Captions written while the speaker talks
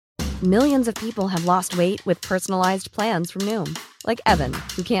Millions of people have lost weight with personalized plans from Noom. Like Evan,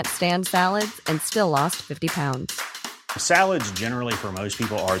 who can't stand salads and still lost 50 pounds. Salads generally for most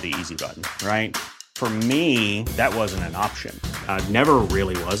people are the easy button, right? For me, that wasn't an option. I never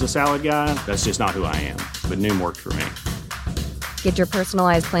really was a salad guy. That's just not who I am. But Noom worked for me. Get your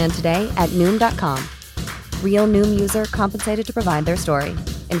personalized plan today at Noom.com. Real Noom user compensated to provide their story.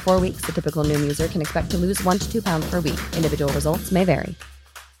 In 4 weeks, the typical Noom user can expect to lose 1 to 2 pounds per week. Individual results may vary.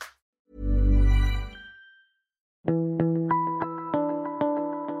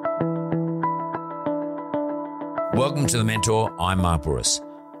 Welcome to The Mentor. I'm Mark Burris.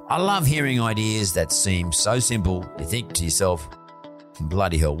 I love hearing ideas that seem so simple. You think to yourself,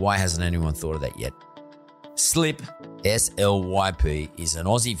 bloody hell, why hasn't anyone thought of that yet? Slyp, S-L-Y-P, is an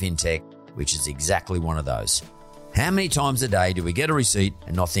Aussie fintech, which is exactly one of those. How many times a day do we get a receipt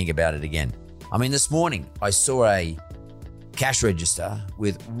and not think about it again? I mean, this morning I saw a cash register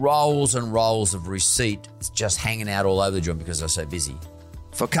with rolls and rolls of receipts just hanging out all over the joint because I was so busy.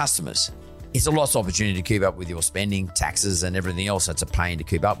 For customers, it's a lost opportunity to keep up with your spending, taxes, and everything else that's a pain to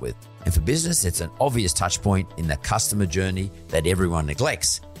keep up with. And for business, it's an obvious touch point in the customer journey that everyone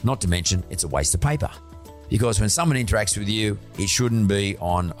neglects. Not to mention, it's a waste of paper. Because when someone interacts with you, it shouldn't be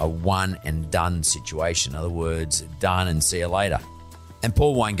on a one and done situation. In other words, done and see you later. And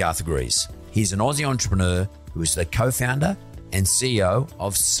Paul Weingarth agrees. He's an Aussie entrepreneur who is the co-founder and CEO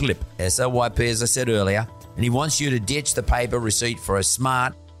of Slyp, S-L-Y-P, as I said earlier. And he wants you to ditch the paper receipt for a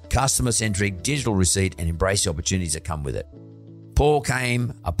smart, customer-centric digital receipt and embrace the opportunities that come with it. Paul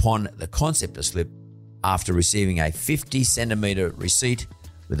came upon the concept of Slyp after receiving a 50 centimetre receipt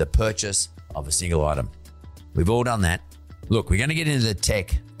with the purchase of a single item. We've all done that. Look, we're going to get into the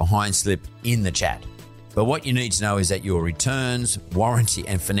tech behind Slyp in the chat. But what you need to know is that your returns, warranty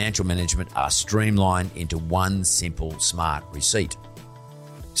and financial management are streamlined into one simple smart receipt.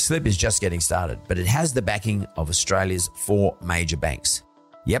 Slyp is just getting started, but it has the backing of Australia's 4 major banks.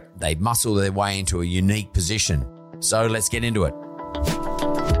 Yep, they muscle their way into a unique position. So let's get into it.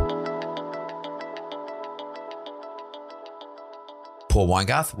 Paul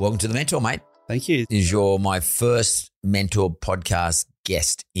Weingarth, welcome to The Mentor, mate. Thank you. You're my first Mentor podcast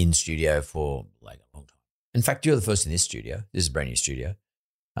guest in studio for like a long time. In fact, you're the first in this studio. This is a brand new studio.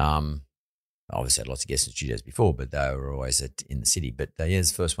 I obviously had lots of guests in studios before, but they were always in the city. But yeah, it's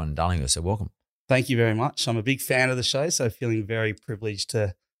the first one in Darlinghurst, so welcome. Thank you very much. I'm a big fan of the show, so feeling very privileged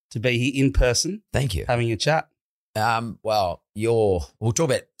to be here in person. Thank you. Having a chat. We'll talk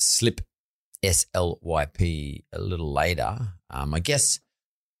about Slyp, S-L-Y-P, a little later. I guess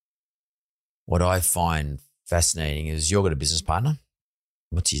what I find fascinating is you've got a business partner.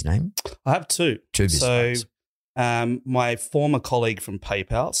 What's his name? I have two. Two business partners. My former colleague from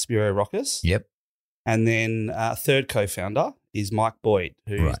PayPal, Spiro Rockus. Yep. And then third co-founder is Mike Boyd,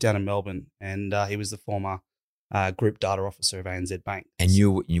 who's Right. down in Melbourne, and he was the former group data officer of ANZ Bank. And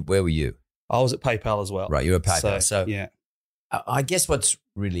you, where were you? I was at PayPal as well. Right, you were at PayPal. So yeah. I guess what's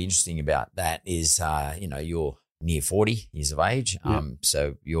really interesting about that is, you're near 40 years of age. Yeah.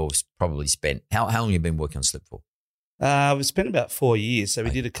 So you've probably spent, how long have you been working on Slyp for? We've spent about 4 years. So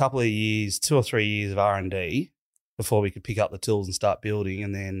we did a couple of years, 2 or 3 years of R&D before we could pick up the tools and start building.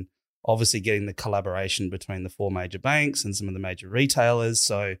 And then obviously getting the collaboration between the 4 major banks and some of the major retailers.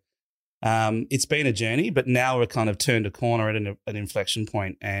 So it's been a journey, but now we're kind of turned a corner at an inflection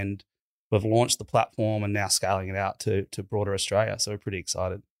point, and we've launched the platform and now scaling it out to broader Australia. So we're pretty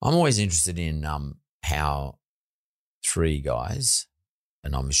excited. I'm always interested in how 3 guys,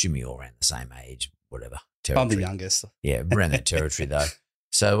 and I'm assuming you're around the same age, whatever. Territory. I'm the youngest. Yeah, around that territory though.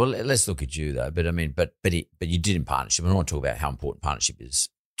 So let's look at you though. But I mean, but you did in partnership. I want to talk about how important partnership is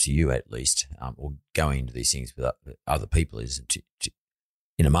to you at least, or going into these things with other people is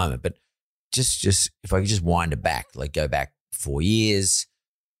in a moment. But just if I could just wind it back, like go back 4 years,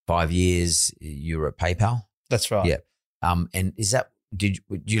 5 years, you were at PayPal. That's right. Yeah. And is that did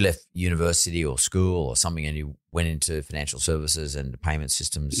you left university or school or something and you went into financial services and payment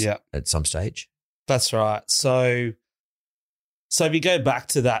systems at some stage? That's right. So if you go back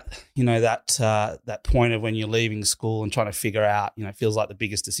to that, that point of when you're leaving school and trying to figure out, it feels like the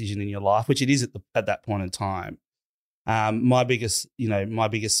biggest decision in your life, which it is at that point in time. My biggest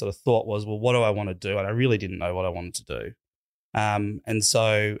sort of thought was, well, what do I want to do? And I really didn't know what I wanted to do. And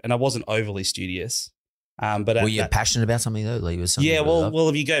I wasn't overly studious. But were you passionate about something though? Like well,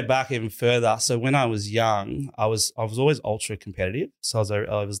 if you go back even further, so when I was young, I was always ultra competitive. So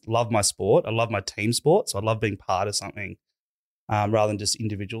I loved my sport. I loved my team sport. So I loved being part of something rather than just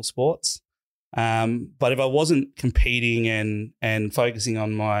individual sports. But if I wasn't competing and focusing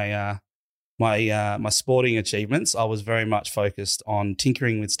on my my sporting achievements, I was very much focused on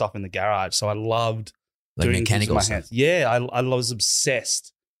tinkering with stuff in the garage. So I loved doing things with my hands. Yeah, I was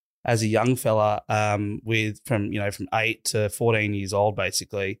obsessed as a young fella from 8 to 14 years old,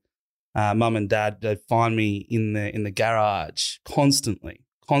 basically. Mum and dad, they'd find me in the garage constantly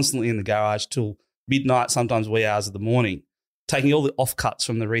in the garage till midnight, sometimes wee hours of the morning, taking all the offcuts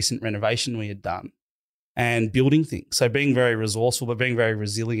from the recent renovation we had done and building things. So being very resourceful, but being very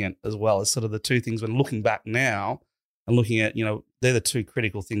resilient as well is sort of the two things when looking back now and looking at, they're the two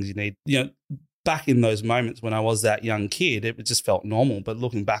critical things you need. Back in those moments when I was that young kid, it just felt normal. But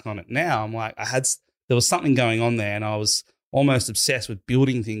looking back on it now, I'm like, there was something going on there, and I was almost obsessed with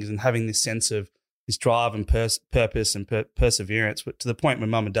building things and having this sense of this drive and purpose and perseverance, to the point where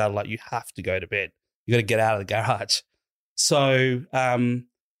mum and dad are like, you have to go to bed. You got to get out of the garage. So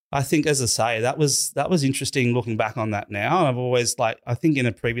I think, as I say, that was interesting looking back on that now. And I've always I think in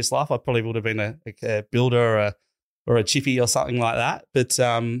a previous life, I probably would have been a builder or a chippy or something like that. But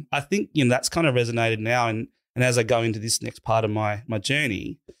I think, that's kind of resonated now. And as I go into this next part of my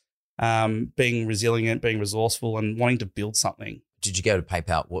journey, being resilient, being resourceful and wanting to build something. Did you go to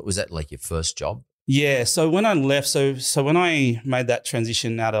PayPal? What was that, like your first job? Yeah. So when I left, so when I made that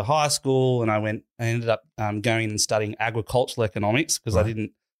transition out of high school and I ended up going and studying agricultural economics because I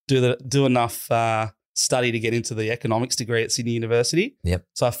didn't do enough study to get into the economics degree at Sydney University. Yep.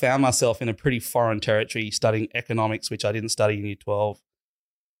 So I found myself in a pretty foreign territory studying economics, which I didn't study in year 12.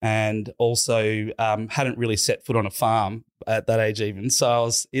 And also hadn't really set foot on a farm at that age even. So I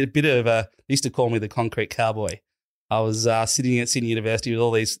was a bit of they used to call me the concrete cowboy. I was sitting at Sydney University with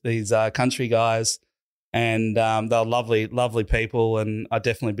all these country guys, and they were lovely, lovely people, and I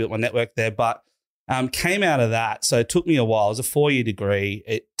definitely built my network there. But came out of that, so it took me a while. It was a 4-year degree.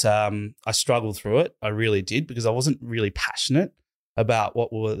 I struggled through it. I really did, because I wasn't really passionate about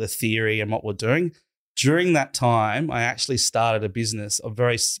what were the theory and what we're doing. During that time, I actually started a business, of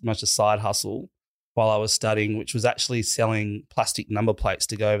very much a side hustle while I was studying, which was actually selling plastic number plates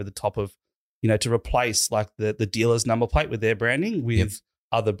to go over the top of, to replace like the dealer's number plate with their branding with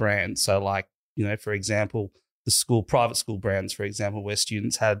other brands. So like, for example, private school brands, for example, where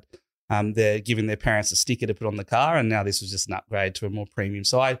students had, they're giving their parents a sticker to put on the car, and now this was just an upgrade to a more premium.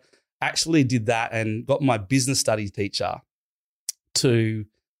 So I actually did that and got my business studies teacher to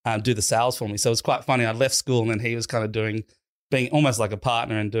do the sales for me. So it was quite funny. I left school and then he was kind of being almost like a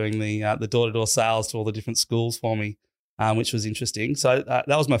partner and doing the door-to-door sales to all the different schools for me, which was interesting. So that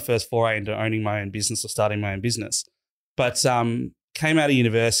was my first foray into owning my own business or starting my own business. But came out of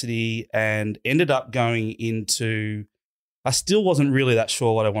university and ended up going into, I still wasn't really that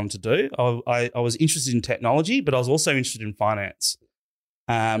sure what I wanted to do. I was interested in technology, but I was also interested in finance.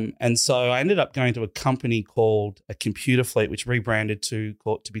 And so I ended up going to a company called a Computer Fleet, which rebranded to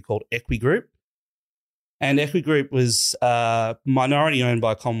be called Equi Group. And Equi Group was minority owned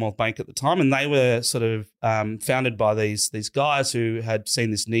by Commonwealth Bank at the time, and they were sort of founded by these guys who had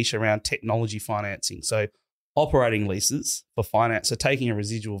seen this niche around technology financing. So operating leases for finance, so taking a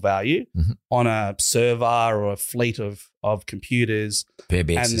residual value on a server or a fleet of computers.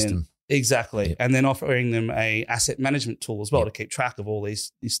 PBX system. Exactly. Yep. And then offering them a asset management tool as well to keep track of all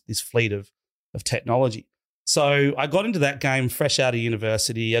this fleet of technology. So I got into that game fresh out of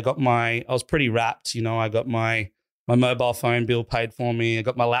university. I was pretty wrapped, I got my mobile phone bill paid for me. I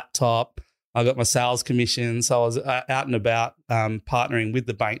got my laptop. I got my sales commission. So I was out and about partnering with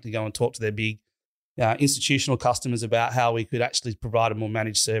the bank to go and talk to their big institutional customers about how we could actually provide a more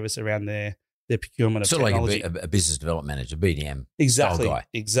managed service around their procurement of technology. Like a business development manager, BDM exactly, style guy.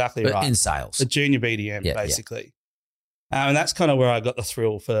 Exactly but right. In sales. A junior BDM, basically. And that's kind of where I got the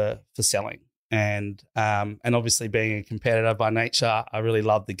thrill for selling. And obviously being a competitor by nature, I really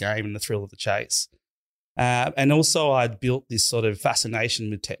loved the game and the thrill of the chase. And also I'd built this sort of fascination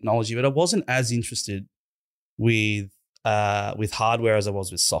with technology, but I wasn't as interested with hardware as I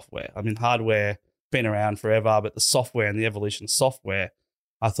was with software. I mean, hardware been around forever, but the software and the evolution of software,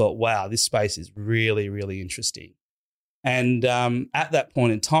 I thought, wow, this space is really, really interesting. And at that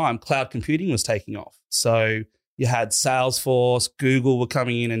point in time, cloud computing was taking off. So you had Salesforce, Google were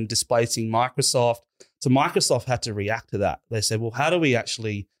coming in and displacing Microsoft. So Microsoft had to react to that. They said, well, how do we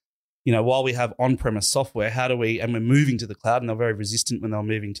actually, while we have on-premise software, and we're moving to the cloud, and they're very resistant when they were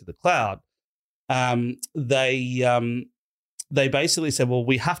moving to the cloud. They basically said, well,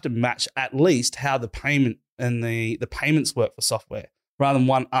 we have to match at least how the payment and the payments work for software, rather than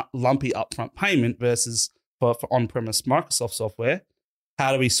one lumpy upfront payment versus for on-premise Microsoft software.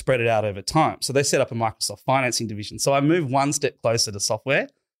 How do we spread it out over time? So they set up a Microsoft financing division. So I moved one step closer to software.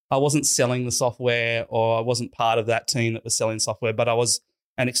 I wasn't selling the software, or I wasn't part of that team that was selling software, but I was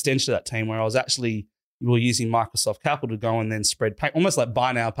an extension to that team where we were using Microsoft Capital to go and then spread pay, almost like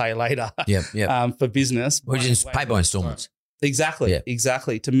buy now, pay later for business. Which is pay by installments.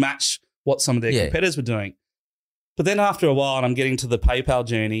 Exactly, to match what some of their competitors were doing. But then after a while, and I'm getting to the PayPal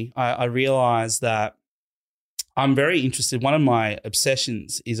journey, I realized that I'm very interested. One of my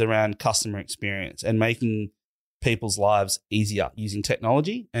obsessions is around customer experience and making people's lives easier using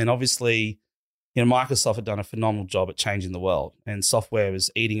technology. And obviously, Microsoft had done a phenomenal job at changing the world, and software was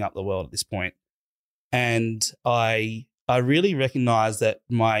eating up the world at this point. And I really recognized that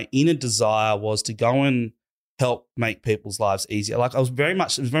my inner desire was to go and help make people's lives easier. Like it was very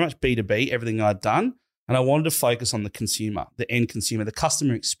much B2B, everything I'd done. And I wanted to focus on the consumer, the end consumer, the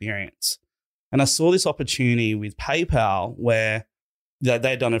customer experience. And I saw this opportunity with PayPal where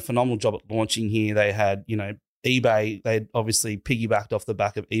they'd done a phenomenal job at launching here. They had, eBay, they'd obviously piggybacked off the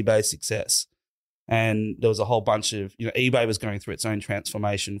back of eBay's success. And there was a whole bunch of, eBay was going through its own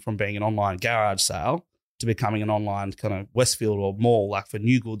transformation from being an online garage sale to becoming an online kind of Westfield or mall, like for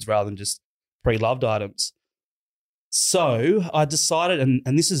new goods rather than just pre-loved items. So I decided,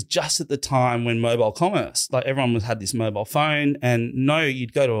 and this is just at the time when mobile commerce, like everyone had this mobile phone, and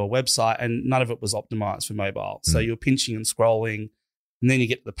you'd go to a website and none of it was optimized for mobile. So you're pinching and scrolling, and then you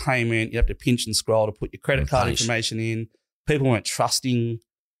get to the payment, you have to pinch and scroll to put your credit card information in. People weren't trusting,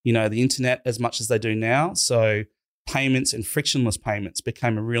 the internet as much as they do now. So payments and frictionless payments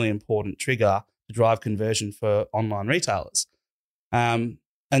became a really important trigger to drive conversion for online retailers.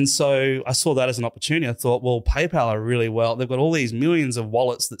 And so I saw that as an opportunity. I thought, well, PayPal are really well. They've got all these millions of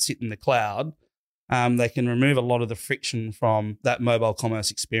wallets that sit in the cloud. They can remove a lot of the friction from that mobile commerce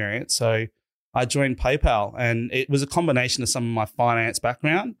experience. So I joined PayPal, and it was a combination of some of my finance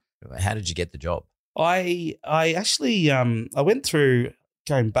background. How did you get the job? I actually I went through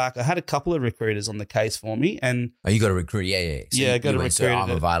going back. I had a couple of recruiters on the case for me, and you got a recruiter, So I got a recruiter. I'm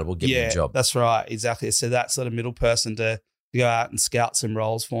available. Give me a job. That's right, exactly. So that sort of middle person to go out and scout some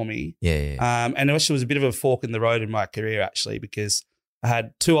roles for me. And it actually was a bit of a fork in the road in my career, actually, because I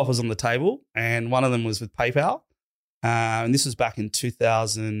had 2 offers on the table, and one of them was with PayPal. And this was back in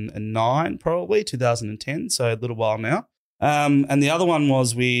 2009, probably 2010, so a little while now. And the other one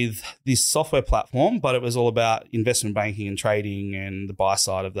was with this software platform, but it was all about investment banking and trading and the buy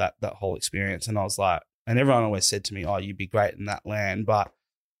side of that whole experience. And I was like, and everyone always said to me, oh, you'd be great in that land. But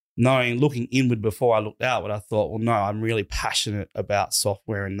looking inward before I looked outward, I thought, well, no, I'm really passionate about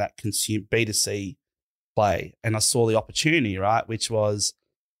software and that B2C play. And I saw the opportunity, right, which was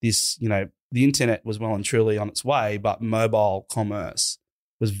this, the internet was well and truly on its way, but mobile commerce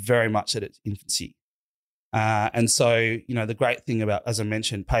was very much at its infancy. And so, the great thing about, as I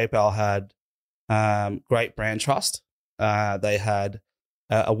mentioned, PayPal had great brand trust. They had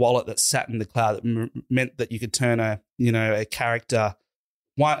a wallet that sat in the cloud that meant that you could turn a character.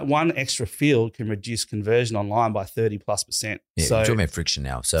 One extra field can reduce conversion online by 30+%. Yeah, so you're talking about friction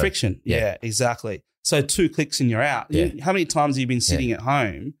now. So friction, yeah, exactly. So 2 clicks and you're out. Yeah. How many times have you been sitting at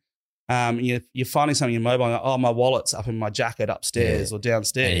home? You're finding something in mobile. Like, oh, my wallet's up in my jacket upstairs or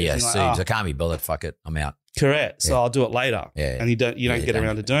downstairs. And like, I can't be bothered. Fuck it, I'm out. Correct. So I'll do it later. Yeah. And you don't get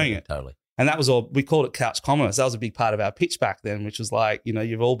around to doing it. Totally. And that was all. We called it couch commerce. That was a big part of our pitch back then, which was like,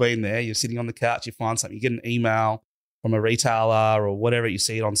 you've all been there. You're sitting on the couch. You find something. You get an email from a retailer or whatever. You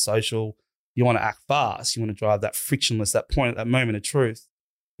see it on social. You want to act fast. You want to drive that frictionless, that point, that moment of truth.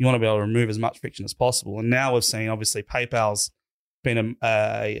 You want to be able to remove as much friction as possible. And now we've seen, obviously, PayPal's been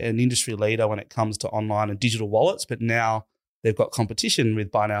an industry leader when it comes to online and digital wallets, but now they've got competition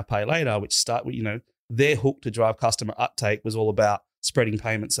with buy now, pay later, which their hook to drive customer uptake was all about spreading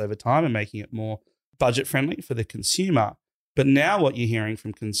payments over time and making it more budget friendly for the consumer. But now what you're hearing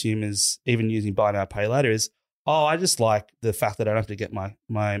from consumers, even using buy now, pay later, is, oh, I just like the fact that I don't have to get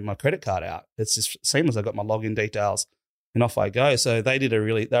my credit card out. It's just seamless. I've got my login details and off I go. So they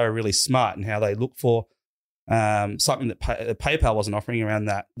were really smart in how they look for something that PayPal wasn't offering around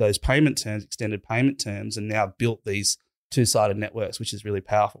those payment terms, extended payment terms, and now built these 2-sided networks, which is really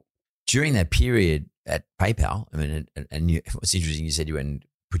powerful. During that period at PayPal, I mean, and what's interesting, you said you went and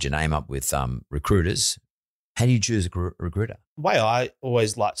put your name up with recruiters. How do you choose a recruiter? The way I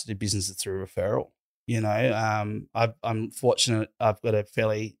always like to do business is through referral. I'm fortunate. I've got a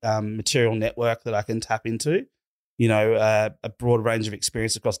fairly material network that I can tap into. A broad range of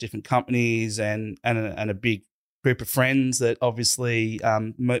experience across different companies and a big group of friends that obviously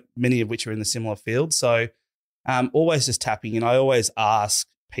many of which are in the similar field. So always just tapping in. I always ask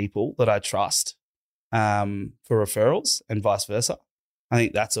people that I trust for referrals and vice versa. I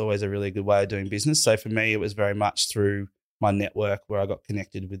think that's always a really good way of doing business. So for me, it was very much through my network where I got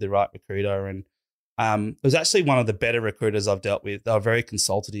connected with the right recruiter. And It was actually one of the better recruiters I've dealt with. They were very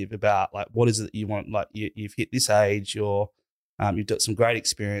consultative about like, what is it that you want? Like you've hit this age, you've got some great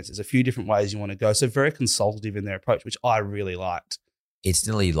experience. There's a few different ways you want to go. So very consultative in their approach, which I really liked. It's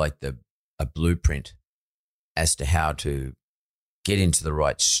nearly like a blueprint as to how to get into the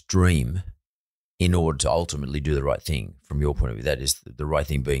right stream in order to ultimately do the right thing from your point of view. That is the right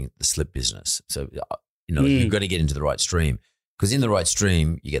thing being the Slyp business. So, you've got to get into the right stream, because in the right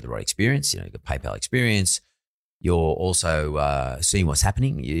stream, you get the right experience. You get PayPal experience. You're also seeing what's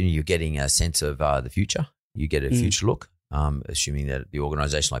happening. You're getting a sense of the future. You get a future look, assuming that the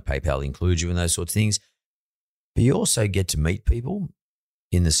organization like PayPal includes you in those sorts of things. But you also get to meet people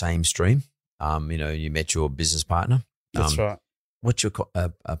in the same stream. You met your business partner. That's right. What's your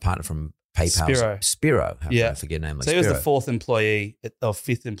partner from PayPal? Spiro. I forget the name. So he was the fourth employee or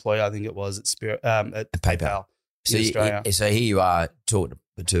fifth employee, I think it was, at at PayPal. So Australia. So here you are talking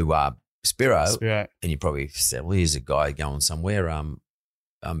to Spiro, and you probably said, well, here's a guy going somewhere. I'm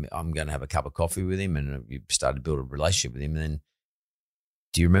going to have a cup of coffee with him, and you started to build a relationship with him. And then,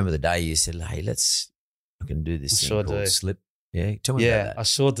 do you remember the day you said, hey, I can do this thing called Slyp? Yeah, tell me about that. I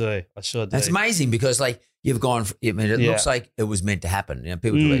sure do. That's amazing, because like you've gone. It looks like it was meant to happen.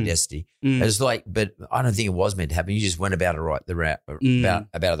 People talk about destiny. It's like, but I don't think it was meant to happen. You just went about it the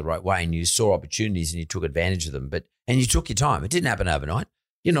right way, and you saw opportunities and you took advantage of them. And you took your time. It didn't happen overnight.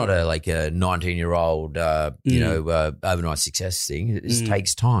 You're not a 19-year-old, overnight success thing. It just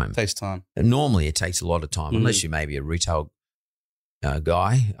takes time. It takes time. And normally, it takes a lot of time, unless you may be a retail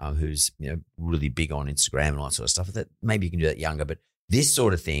guy who's really big on Instagram and all that sort of stuff. That maybe you can do that younger, but this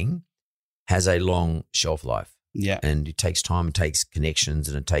sort of thing has a long shelf life. Yeah, and it takes time, it takes connections,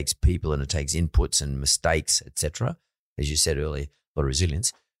 and it takes people, and it takes inputs and mistakes, etc. As you said earlier, a lot of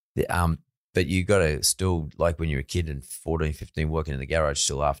resilience. But you got to still, like when you're a kid and 14, 15, working in the garage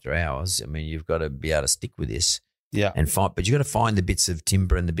still after hours. I mean, you've got to be able to stick with this. Yeah, and but you got to find the bits of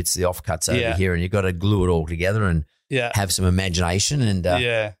timber and the bits of the offcuts over here, and you've got to glue it all together and have some imagination.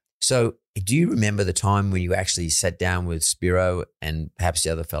 And so, do you remember the time when you actually sat down with Spiro and perhaps the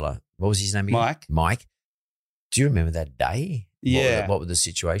other fella? What was his name again? Mike. Do you remember that day? Yeah. What was the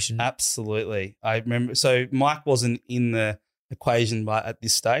situation? Absolutely. I remember. So Mike wasn't in the equation at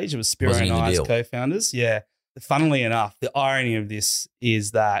this stage. It was Spiro and I as co-founders. Yeah. Funnily enough, the irony of this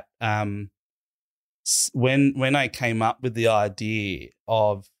is that when I came up with the idea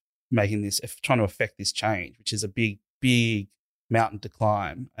of making this, trying to affect this change, which is a big, big mountain to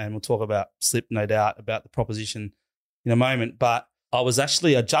climb, and we'll talk about Slyp, no doubt, about the proposition in a moment, but I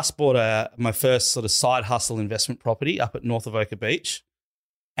just bought my first sort of side hustle investment property up at north of Oka Beach,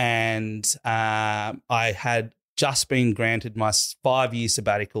 and I had just been granted my 5-year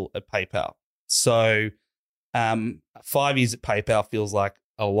sabbatical at PayPal. So 5 years at PayPal feels like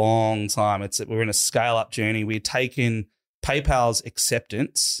a long time. We're in a scale-up journey. We've taken PayPal's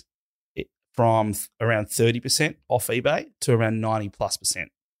acceptance from around 30% off eBay to around 90+%.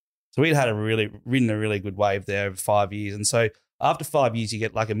 So we'd had ridden a really good wave there over 5 years, and so after 5 years, you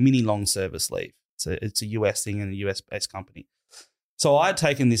get like a mini long service leave. So it's a US thing and a US-based company. So I had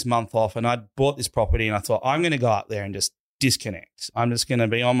taken this month off and I'd bought this property, and I thought, I'm going to go up there and just disconnect. I'm just going to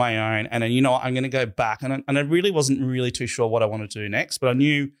be on my own. And then, I'm going to go back. And I really wasn't really too sure what I wanted to do next, but I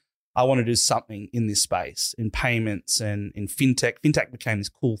knew I wanted to do something in this space, in payments and in fintech. Fintech became this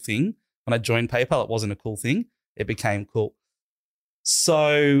cool thing. When I joined PayPal, it wasn't a cool thing. It became cool.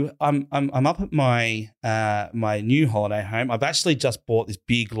 So I'm up at my new holiday home. I've actually just bought this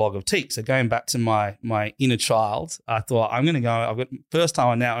big log of teak. So going back to my inner child, I thought I'm going to go. I've got first time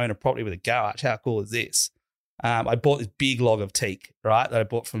I now own a property with a garage. How cool is this? I bought this big log of teak, right, that I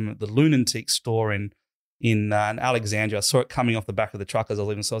bought from the Lunan Teak store in Alexandria. I saw it coming off the back of the truck as I was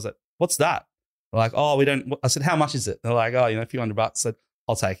leaving. So I was like, "What's that?" They're like, "Oh, we don't." I said, "How much is it?" They're like, "Oh, a few $100." I said,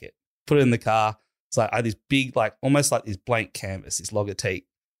 "I'll take it." Put it in the car. It's like I had this big, almost like this blank canvas, this log of teak.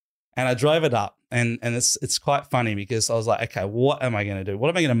 And I drove it up, and it's quite funny because I was like, okay, what am I going to do? What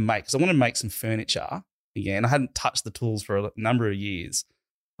am I going to make? Because I want to make some furniture again. I hadn't touched the tools for a number of years.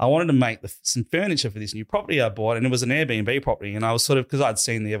 I wanted to make some furniture for this new property I bought, and it was an Airbnb property. And I was because I'd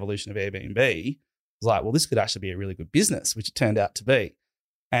seen the evolution of Airbnb, I was like, well, this could actually be a really good business, which it turned out to be.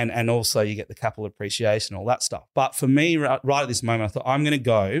 And also you get the capital appreciation, all that stuff. But for me, right at this moment, I thought I'm going to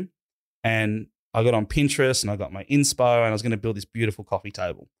go, and I got on Pinterest and I got my inspo, and I was going to build this beautiful coffee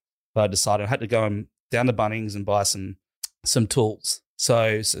table. But I decided I had to go down to Bunnings and buy some tools.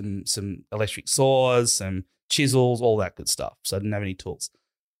 So some electric saws, some chisels, all that good stuff. So I didn't have any tools.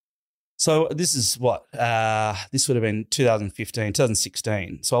 So this is this would have been 2015,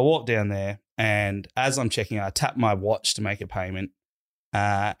 2016. So I walked down there, and as I'm checking out, I tap my watch to make a payment,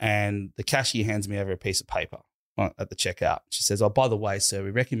 and the cashier hands me over a piece of paper at the checkout. She says, "Oh, by the way, sir,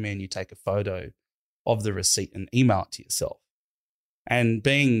 we recommend you take a photo of the receipt and email it to yourself." And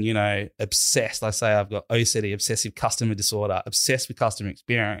being, obsessed, I say I've got OCD, obsessive customer disorder, obsessed with customer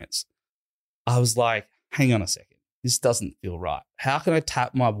experience. I was like, hang on a second, this doesn't feel right. How can I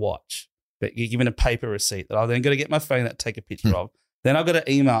tap my watch, but you're given a paper receipt that I've then got to get my phone out, take a picture of. Then I've got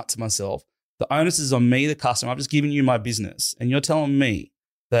to email it to myself. The onus is on me, the customer. I've just given you my business, and you're telling me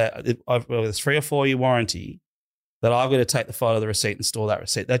that with a 3 or 4 year warranty that I've got to take the photo of the receipt and store that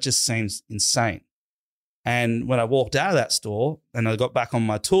receipt. That just seems insane. And when I walked out of that store and I got back on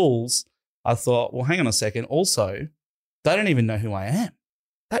my tools, I thought, well, hang on a second. Also, they don't even know who I am.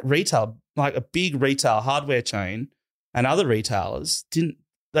 That retail, like a big retail hardware chain and other retailers,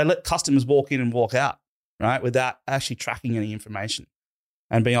 they let customers walk in and walk out, right, without actually tracking any information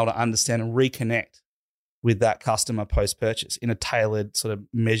and being able to understand and reconnect with that customer post-purchase in a tailored, sort of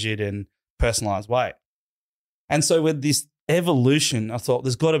measured and personalized way. And so with this evolution, I thought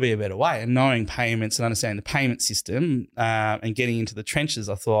there's got to be a better way. And knowing payments and understanding the payment system and getting into the trenches,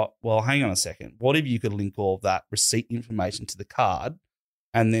 I thought, well, hang on a second. What if you could link all of that receipt information to the card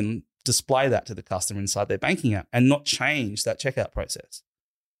and then display that to the customer inside their banking app and not change that checkout process?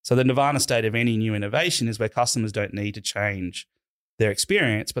 So the nirvana state of any new innovation is where customers don't need to change their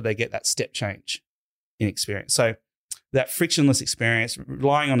experience, but they get that step change in experience. So that frictionless experience,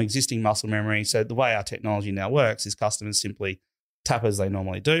 relying on existing muscle memory. So the way our technology now works is customers simply tap as they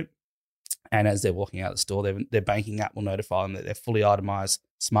normally do. And as they're walking out of the store, their banking app will notify them that their fully itemized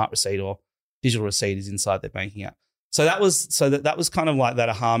smart receipt or digital receipt is inside their banking app. So that was kind of like that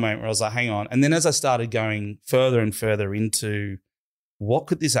aha moment where I was like, hang on. And then as I started going further and further into what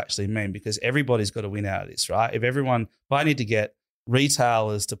could this actually mean? Because everybody's got to win out of this, right? If I need to get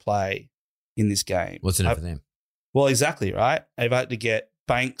retailers to play in this game. What's in it for them? Well, exactly, right? If I had to get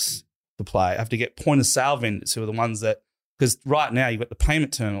banks to play, I have to get point of sale vendors who are the ones that, because right now you've got the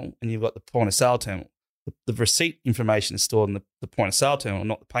payment terminal and you've got the point of sale terminal. The receipt information is stored in the point of sale terminal,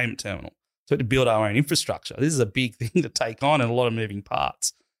 not the payment terminal. So we have to build our own infrastructure. This is a big thing to take on and a lot of moving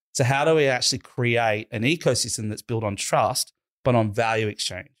parts. So how do we actually create an ecosystem that's built on trust, but on value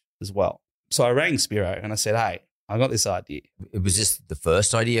exchange as well? So I rang Spiro and I said, hey, I got this idea. Was this the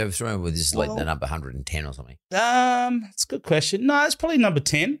first idea of throwing, or was this like the number 110 or something? It's a good question. No, it's probably number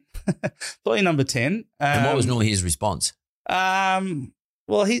 10. Probably number 10. And what was normally his response?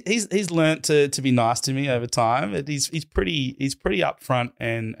 Well, he's learnt to be nice to me over time. He's pretty upfront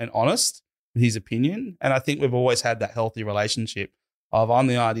and honest with his opinion. And I think we've always had that healthy relationship of I'm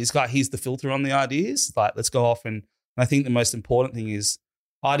the ideas guy, he's the filter on the ideas. Like, let's go off. And I think the most important thing is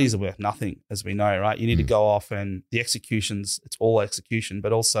ideas are worth nothing, as we know, right? You need to go off and the executions, it's all execution,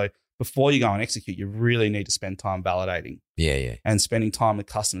 but also before you go and execute, you really need to spend time validating. Yeah. And spending time with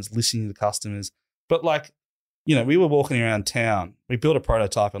customers, listening to the customers. But we were walking around town. We built a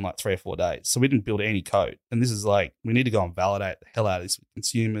prototype in like 3 or 4 days. So we didn't build any code. And this is like, we need to go and validate the hell out of this with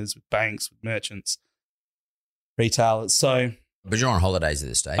consumers, with banks, with merchants, retailers. So. But you're on holidays at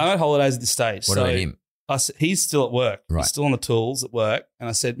this stage. I'm on holidays at this stage. What about him? He's still at work. Right. He's still on the tools at work. And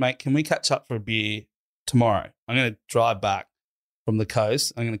I said, mate, can we catch up for a beer tomorrow? I'm going to drive back from the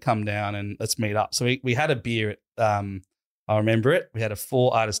coast. I'm going to come down and let's meet up. So we had a beer at, I remember it. We had a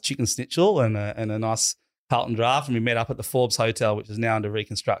 4-artist chicken schnitzel and a nice Carlton draft. And we met up at the Forbes Hotel, which is now under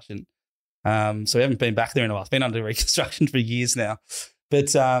reconstruction. So we haven't been back there in a while. It's been under reconstruction for years now. But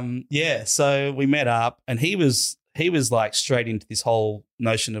so we met up and he was like straight into this whole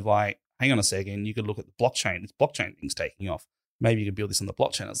notion of like, hang on a second, you could look at the blockchain. This blockchain thing's taking off. Maybe you could build this on the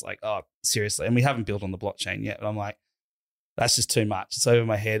blockchain. I was like, oh, seriously. And we haven't built on the blockchain yet. But I'm like, that's just too much. It's over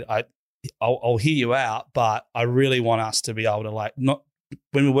my head. I'll hear you out, but I really want us to be able to not,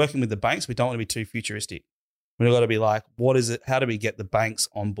 when we're working with the banks, we don't want to be too futuristic. We've got to be like, what is it? How do we get the banks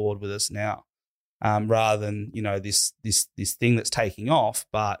on board with us now? Rather than, this thing that's taking off,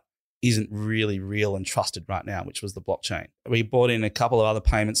 but isn't really real and trusted right now, which was the blockchain. We brought in a couple of other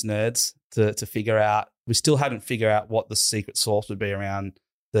payments nerds to figure out. We still hadn't figured out what the secret sauce would be around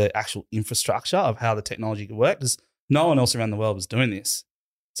the actual infrastructure of how the technology could work, because no one else around the world was doing this.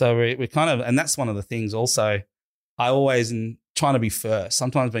 So we kind of, and that's one of the things also, I always in trying to be first.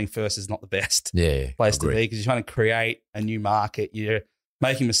 Sometimes being first is not the best place to be, because you're trying to create a new market. You're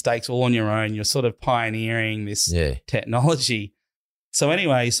making mistakes all on your own. You're sort of pioneering this technology. So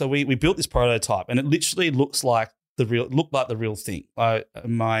anyway, we built this prototype, and it literally looked like the real thing. My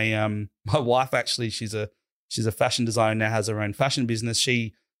wife actually, she's a fashion designer now, has her own fashion business.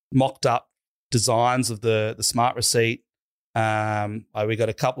 She mocked up designs of the smart receipt. We got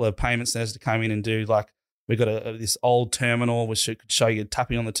a couple of payments nerds to come in and do like We got this old terminal which could show you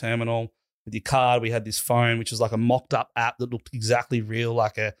tapping on the terminal with your card. We had this phone which was like a mocked up app that looked exactly real,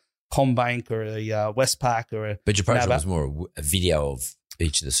 like a Combank or a Westpac or a. But your project was more a video of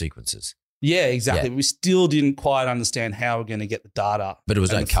each of the sequences. Yeah, exactly. Yeah. We still didn't quite understand how we're going to get the data. But it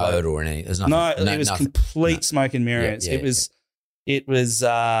was no code or anything. There's nothing. No, it was nothing. complete smoke and mirrors. Yeah, it was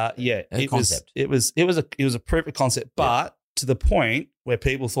concept. It was a proof of concept, but to the point where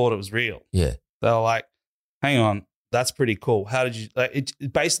people thought it was real. Yeah. They were like, hang on, that's pretty cool. How did you, like,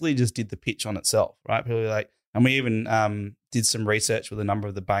 it basically just did the pitch on itself, right? People were like, and we even did some research with a number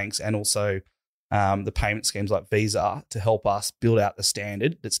of the banks and also the payment schemes like Visa to help us build out the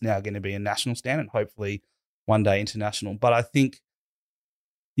standard that's now going to be a national standard, hopefully one day international. But I think,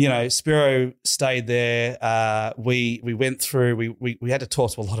 Spiro stayed there. We went through, we had to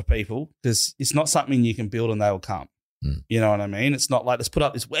talk to a lot of people because it's not something you can build and they will come. You know what I mean? It's not like, let's put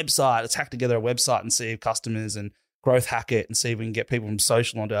up this website, let's hack together a website and see if customers and growth hack it and see if we can get people from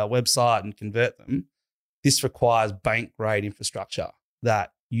social onto our website and convert them. This requires bank grade infrastructure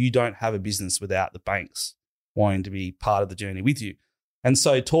that you don't have a business without the banks wanting to be part of the journey with you. And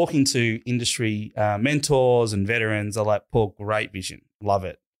so talking to industry mentors and veterans are like, Paul, great vision. Love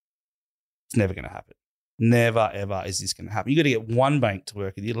it. It's never going to happen. Never, ever is this going to happen. You got to get one bank to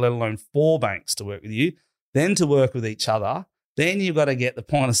work with you, let alone 4 banks to work with you, then to work with each other. Then you've got to get the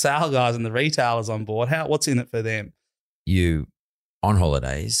point of sale guys and the retailers on board. What's in it for them? You, on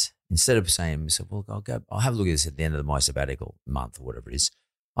holidays, instead of saying, well, I'll have a look at this at the end of my sabbatical month or whatever it is.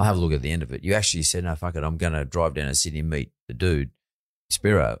 I'll have a look at the end of it. You actually said, no, fuck it, I'm going to drive down to Sydney and meet the dude,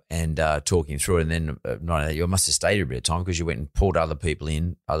 Spiro, and talk him through it. And then not only that, you must have stayed a bit of time because you went and pulled other people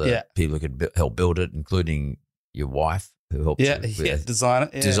in, people who could help build it, including your wife who helped design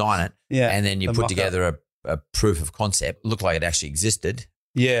it. Design it. Yeah. And then you put together a proof of concept. Looked like it actually existed.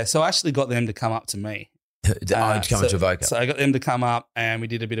 Yeah. So I actually got them to come up to me. To come to Voca. So I got them to come up and we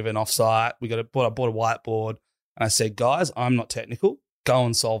did a bit of an offsite. I bought a whiteboard and I said, guys, I'm not technical. Go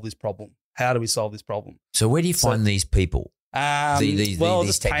and solve this problem. How do we solve this problem? So where do you find these people? These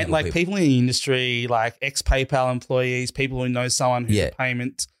people in the industry, like ex-PayPal employees, people who know someone who's a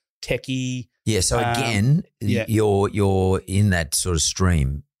payment techie. Yeah. So again, you're in that sort of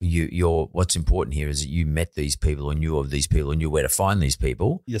stream. You're what's important here is that you met these people and knew of these people and knew where to find these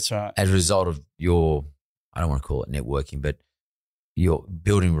people. That's right. As a result of your, I don't want to call it networking, but you're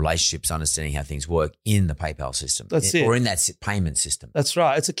building relationships, understanding how things work in the PayPal system. That's it. Or in that payment system. That's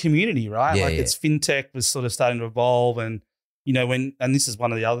right. It's a community, right? It's fintech was sort of starting to evolve. And, and this is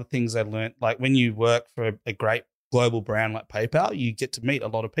one of the other things I learned, like when you work for a great global brand like PayPal, you get to meet a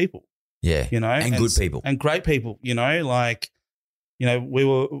lot of people. Yeah. And good people. And great people, my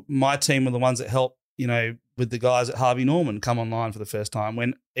team were the ones that helped, with the guys at Harvey Norman come online for the first time.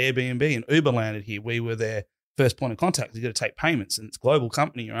 When Airbnb and Uber landed here, we were their first point of contact. You got to take payments and it's a global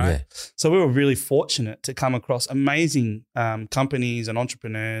company, right? Yeah. So we were really fortunate to come across amazing companies and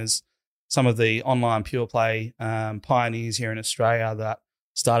entrepreneurs, some of the online pure play pioneers here in Australia that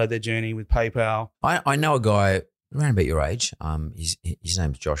started their journey with PayPal. I know a guy around about your age. His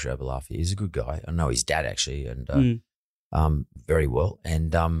name's Josh Oberlafi. He's a good guy. I know his dad actually, and very well,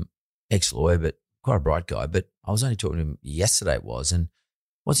 and ex-lawyer, but quite a bright guy. But I was only talking to him yesterday. And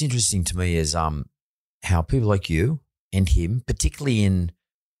what's interesting to me is how people like you and him, particularly in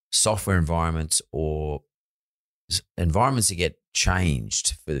software environments or environments that get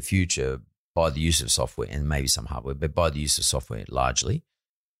changed for the future by the use of software and maybe some hardware, but by the use of software largely,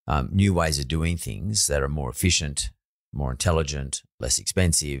 new ways of doing things that are more efficient, more intelligent, less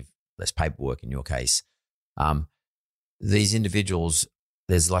expensive, less paperwork in your case. These individuals,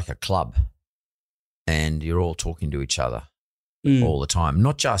 there's like a club and you're all talking to each other all the time.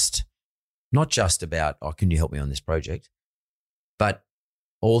 Not just about, can you help me on this project? But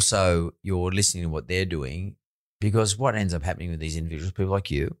also you're listening to what they're doing, because what ends up happening with these individuals, people like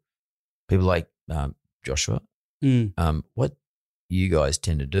you, people like Joshua, what you guys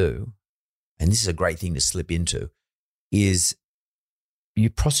tend to do, and this is a great thing to slip into, is you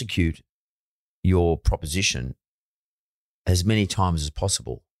prosecute your proposition as many times as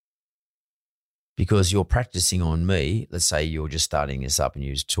possible, because you're practicing on me. Let's say you're just starting this up and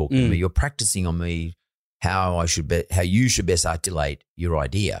you're talking to me. You're practicing on me how you should best articulate your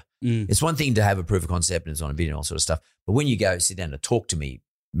idea. It's one thing to have a proof of concept and it's on a video and all sort of stuff. But when you go sit down to talk to me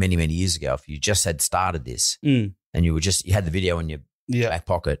many, many years ago, if you just had started this and you had the video in your back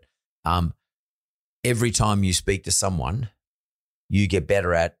pocket, every time you speak to someone, you get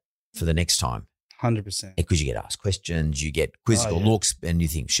better at for the next time. 100%. Because you get asked questions, you get quizzical looks, and you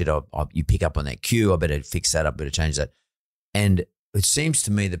think, shit, you pick up on that cue. I better fix that. I better change that. And it seems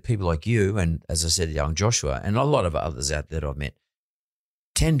to me that people like you and, as I said, young Joshua and a lot of others out there that I've met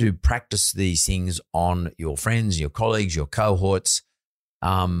tend to practice these things on your friends, your colleagues, your cohorts,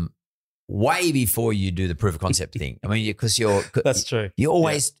 way before you do the proof of concept thing. I mean, because That's true. You're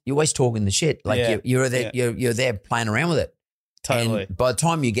always talking the shit. Like Yeah. you're there playing around with it. Totally. And by the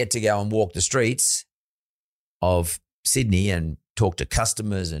time you get to go and walk the streets of Sydney and talk to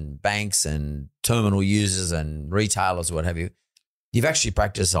customers and banks and terminal users and retailers or what have you, you've actually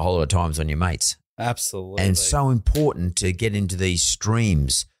practiced a whole lot of times on your mates. Absolutely. And so important to get into these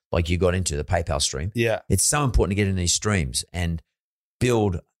streams like you got into the PayPal stream. Yeah. It's so important to get in these streams and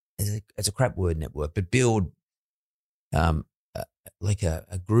build, it's a crap word, network, but build like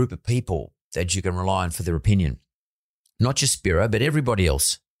a group of people that you can rely on for their opinion. Not just Spiro, but everybody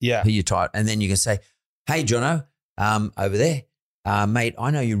else Yeah. who you type. And then you can say, hey, Jono, over there, mate, I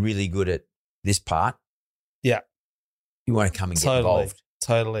know you're really good at this part. Yeah. You want to come and get involved.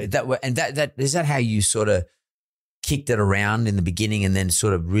 Totally. Is that how you sort of kicked it around in the beginning and then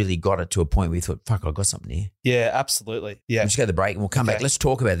sort of really got it to a point where you thought, fuck, I got something here. Yeah, absolutely. Yeah. We'll just go to the break and we'll come back. Let's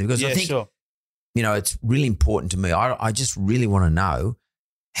talk about it because I think, sure. it's really important to me. I just really want to know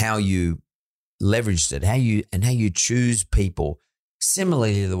how you leveraged it, how you choose people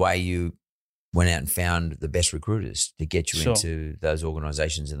similarly to the way you went out and found the best recruiters to get you into those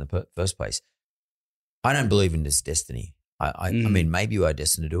organizations in the first place. I don't believe in this destiny. I mean, maybe you are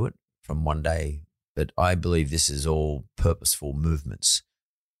destined to do it from one day, but I believe this is all purposeful movements,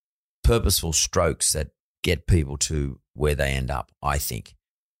 purposeful strokes that get people to where they end up, I think.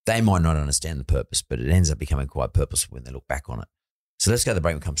 They might not understand the purpose, but it ends up becoming quite purposeful when they look back on it. So let's go to the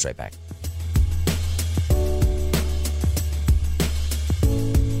break and come straight back.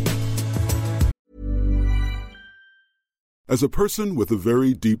 As a person with a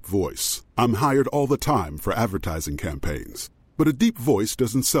very deep voice, I'm hired all the time for advertising campaigns. But a deep voice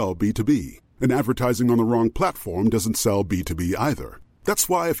doesn't sell B2B, and advertising on the wrong platform doesn't sell B2B either. That's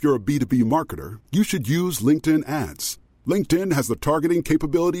why if you're a B2B marketer, you should use LinkedIn ads. LinkedIn has the targeting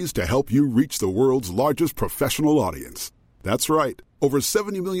capabilities to help you reach the world's largest professional audience. That's right, over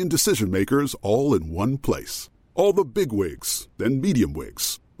 70 million decision makers all in one place. All the big wigs, then medium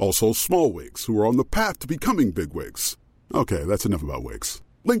wigs, also small wigs who are on the path to becoming big wigs. Okay, that's enough about wigs.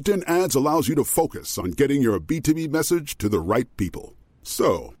 LinkedIn ads allows you to focus on getting your B2B message to the right people.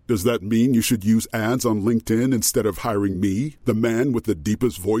 So, does that mean you should use ads on LinkedIn instead of hiring me, the man with the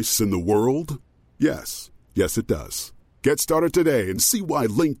deepest voice in the world? Yes. Yes, it does. Get started today and see why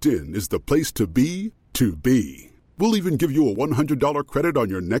LinkedIn is the place to be to be. We'll even give you a $100 credit on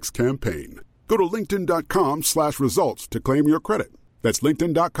your next campaign. Go to linkedin.com/results to claim your credit. That's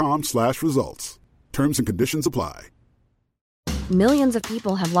linkedin.com/results. Terms and conditions apply. Millions of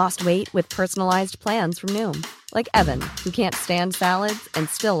people have lost weight with personalized plans from Noom, like Evan, who can't stand salads and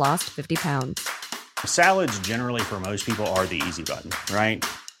still lost 50 pounds. Salads generally for most people are the easy button, right?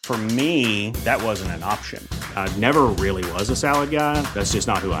 For me, that wasn't an option. I never really was a salad guy. That's just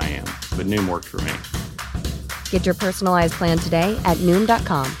not who I am. But Noom worked for me. Get your personalized plan today at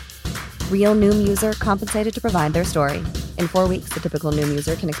Noom.com. Real Noom user compensated to provide their story. In 4 weeks, the typical Noom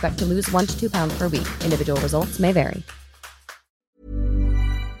user can expect to lose 1 to 2 pounds per week. Individual results may vary.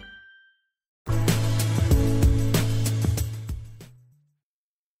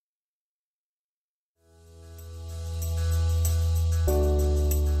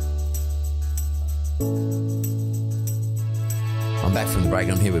 I'm back from the break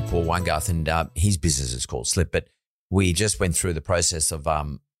and I'm here with Paul Weingarth and his business is called Slyp. But we just went through the process of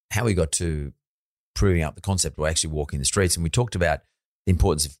how we got to proving out the concept or actually walking the streets. And we talked about the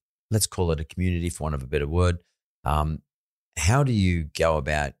importance of, let's call it a community for want of a better word. How do you go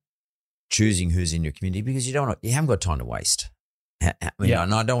about choosing who's in your community? Because you haven't got time to waste. And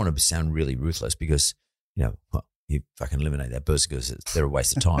I don't want to sound really ruthless because, you fucking eliminate that person because they're a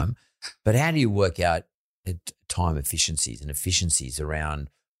waste of time. But how do you work out time efficiencies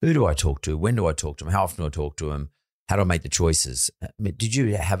around who do I talk to? When do I talk to them? How often do I talk to them? How do I make the choices? I mean, did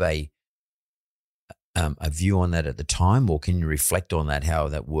you have a view on that at the time, or can you reflect on that, how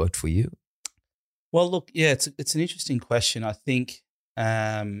that worked for you? Well, look, yeah, it's an interesting question. I think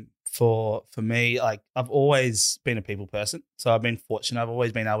for me, like I've always been a people person, so I've been fortunate. I've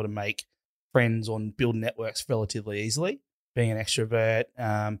always been able to make friends or build networks relatively easily. Being an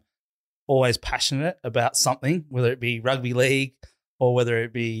extrovert, always passionate about something, whether it be rugby league or whether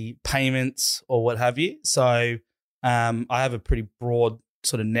it be payments or what have you. So I have a pretty broad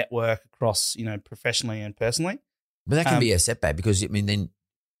sort of network across, professionally and personally. But that can be a setback because, then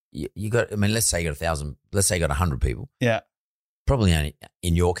you got, let's say you got 1,000, let's say you got 100 people. Yeah. Probably only,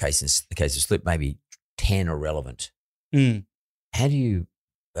 in your case, in the case of Slyp, maybe 10 are relevant. How do you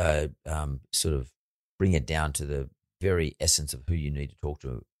sort of bring it down to the very essence of who you need to talk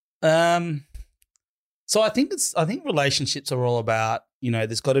to? So I think relationships are all about,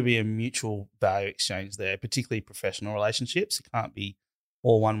 there's got to be a mutual value exchange there, particularly professional relationships. It can't be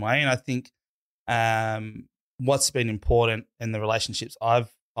all one way. And I think what's been important in the relationships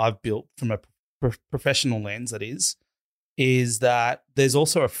I've built from a professional lens, that is that there's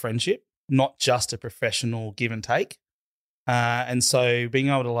also a friendship, not just a professional give and take. And so being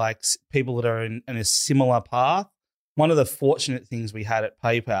able to people that are in a similar path. One of the fortunate things we had at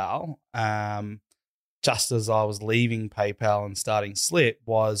PayPal, just as I was leaving PayPal and starting Slyp,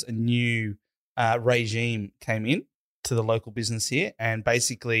 was a new regime came in to the local business here, and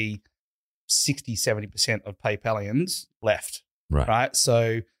basically 60-70% of PayPalians left. Right.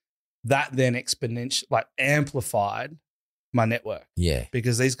 So that then exponentially amplified my network. Yeah.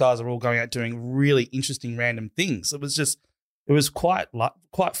 Because these guys are all going out doing really interesting random things. It was quite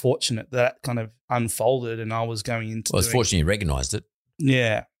fortunate that kind of unfolded, and I was going into. Well, it's fortunate you recognised it.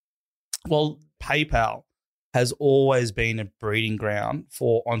 Yeah. Well, PayPal has always been a breeding ground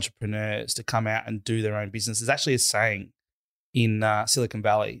for entrepreneurs to come out and do their own business. There's actually a saying in Silicon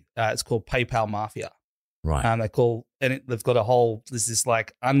Valley. It's called PayPal Mafia. Right. They've got there's this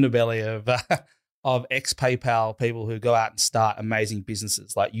underbelly of ex-PayPal people who go out and start amazing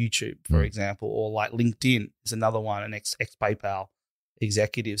businesses like YouTube, for example, or like LinkedIn is another one, an ex-PayPal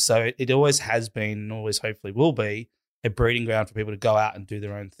executive. So it always has been, and always hopefully will be, a breeding ground for people to go out and do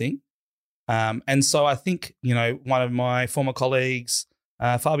their own thing. And so I think, one of my former colleagues,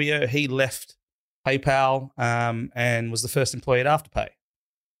 Fabio, he left PayPal and was the first employee at Afterpay.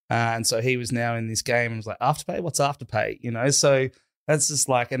 And so he was now in this game and was like, Afterpay? What's Afterpay? So that's just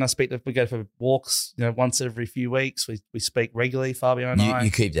and we go for walks, once every few weeks. We speak regularly, Fabio and I.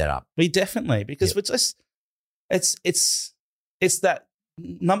 You keep that up. We definitely, because we're just, it's that,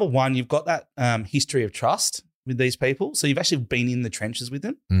 number one, you've got that history of trust with these people. So you've actually been in the trenches with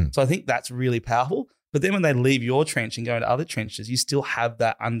them. So I think that's really powerful. But then when they leave your trench and go into other trenches, you still have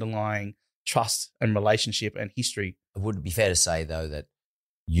that underlying trust and relationship and history. It would be fair to say, though, that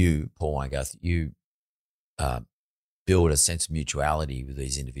you, Paul Weingarth, you build a sense of mutuality with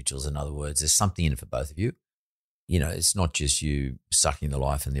these individuals. In other words, there's something in it for both of you. It's not just you sucking the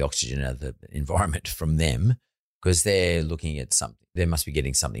life and the oxygen out of the environment from them, because they're looking at something. They must be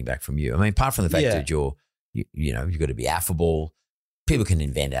getting something back from you. I mean, apart from the fact that you've got to be affable. People can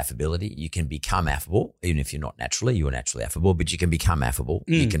invent affability. You can become affable, even if you're naturally affable, but you can become affable.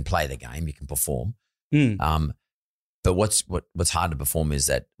 You can play the game. You can perform. But what's hard to perform is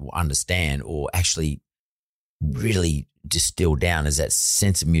that understand, or actually really distill down, is that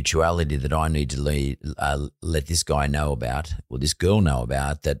sense of mutuality that I need to let this guy know about, or this girl know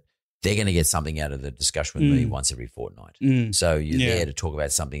about, that they're going to get something out of the discussion with me once every fortnight. So you're there to talk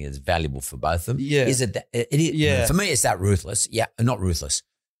about something that's valuable for both of them. Yeah. Is it? For me, it's that ruthless. Yeah, not ruthless.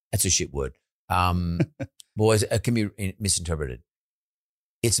 That's a shit word. Boys, it can be misinterpreted.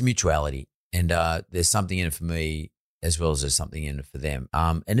 It's a mutuality, and there's something in it for me as well as there's something in it for them.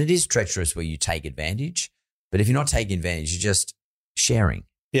 And it is treacherous where you take advantage, but if you're not taking advantage, you're just sharing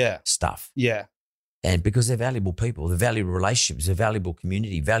stuff. Yeah. And because they're valuable people, they're valuable relationships, they're valuable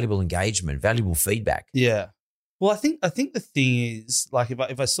community, valuable engagement, valuable feedback. Yeah. Well, I think the thing is,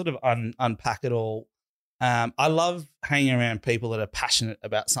 if I sort of unpack it all, I love hanging around people that are passionate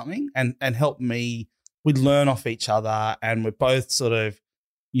about something and help me. We learn off each other, and we're both sort of,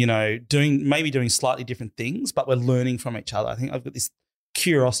 doing slightly different things, but we're learning from each other. I think I've got this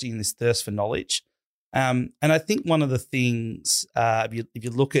curiosity and this thirst for knowledge. And I think one of the things, if you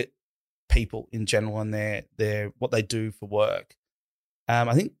look at people in general and their what they do for work,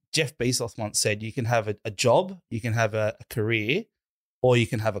 I think Jeff Bezos once said, you can have a job, you can have a career, or you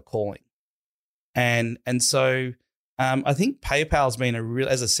can have a calling. And so I think PayPal's been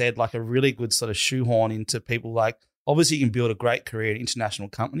as I said, a really good sort of shoehorn into people. Obviously you can build a great career at an international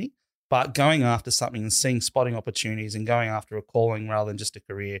company, but going after something and spotting opportunities and going after a calling rather than just a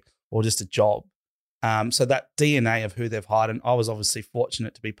career or just a job. So that DNA of who they've hired, and I was obviously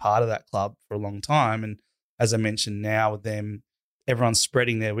fortunate to be part of that club for a long time. And as I mentioned, now with them, everyone's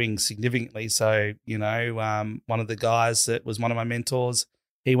spreading their wings significantly. So, one of the guys that was one of my mentors,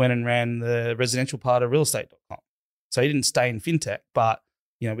 he went and ran the residential part of realestate.com. So he didn't stay in fintech, but,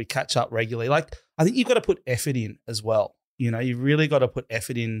 we catch up regularly. I think you've got to put effort in as well. You've really got to put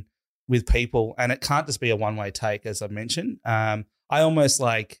effort in with people, and it can't just be a one-way take, as I mentioned. I almost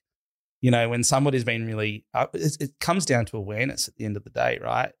when somebody's been really, it comes down to awareness at the end of the day,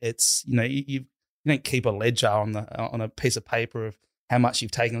 right? It's, you don't keep a ledger on a piece of paper of how much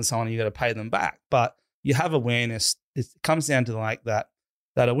you've taken to someone and you've got to pay them back. But you have awareness. It comes down to like that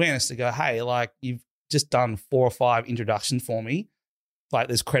awareness to go, hey, like you've just done 4 or 5 introductions for me. Like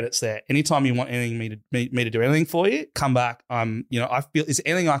there's credits there. Anytime you want anything me to do anything for you, come back. I feel, is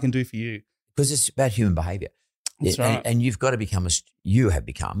there anything I can do for you? Because it's about human behavior. That's right. And you've got to become you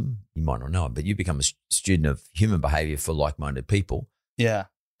might not know it, but you become a student of human behavior for like-minded people. Yeah.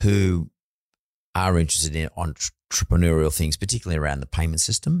 Who are interested in entrepreneurial things, particularly around the payment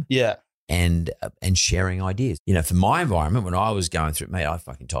system. Yeah. And sharing ideas. For my environment, when I was going through it, mate, I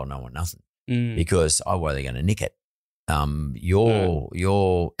fucking told no one nothing because I was going to nick it. And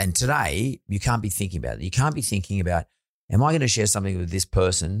today you can't be thinking about it. You can't be thinking about, am I going to share something with this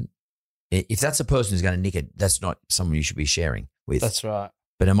person? If that's a person who's going to nick it, that's not someone you should be sharing with. That's right.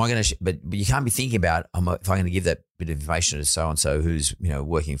 But am I going to? But you can't be thinking about, if I'm going to give that bit of information to so and so who's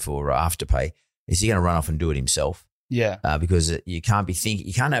working for Afterpay, is he going to run off and do it himself? Yeah. Because you can't be thinking,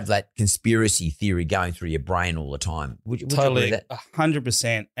 you can't have that conspiracy theory going through your brain all the time. Would totally, you agree with that?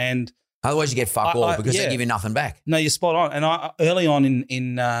 100%. And otherwise, you get fuck all because they give you nothing back. No, you're spot on. And I early on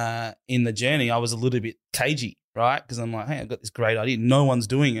in the journey, I was a little bit cagey, right? Because I'm like, hey, I've got this great idea. No one's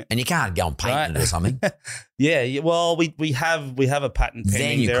doing it, and you can't go and patent it or something. Yeah. Well, we have a patent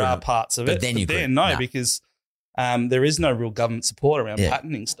pending. There are parts of it, but then you couldn't. No, because there is no real government support around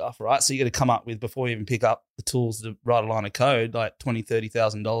patenting stuff, right? So you got to come up with, before you even pick up the tools to write a line of code, like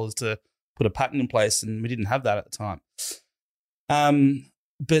 $20,000-$30,000 to put a patent in place, and we didn't have that at the time.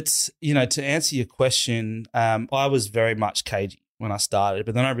 But, to answer your question, I was very much cagey when I started,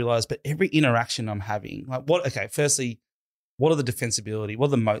 but then I realized, but every interaction I'm having, firstly, what are the defensibility? What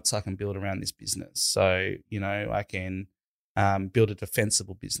are the moats I can build around this business? So, I can build a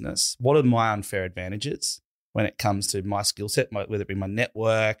defensible business. What are my unfair advantages when it comes to my skill set, whether it be my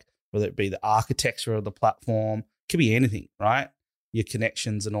network, whether it be the architecture of the platform? It could be anything, right? Your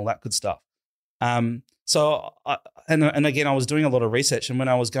connections and all that good stuff. So, again, I was doing a lot of research, and when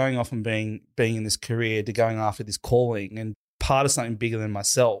I was going off and being in this career to going after this calling and part of something bigger than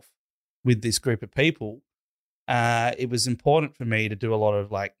myself with this group of people, it was important for me to do a lot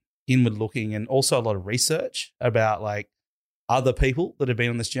of like inward looking and also a lot of research about like other people that have been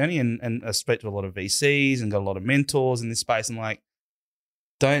on this journey. And I spoke to a lot of VCs and got a lot of mentors in this space, and like,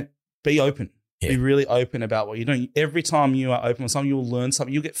 don't be open. Yeah. Be really open about what you're doing. Every time you are open with something, you'll learn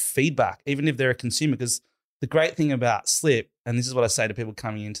something. You'll get feedback, even if they're a consumer. Because the great thing about Slyp, and this is what I say to people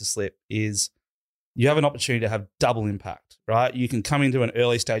coming into Slyp, is you have an opportunity to have double impact, right? You can come into an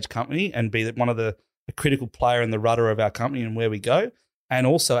early stage company and be one of a critical player in the rudder of our company and where we go. And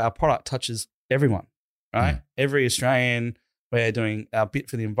also our product touches everyone, right? Every Australian, we're doing our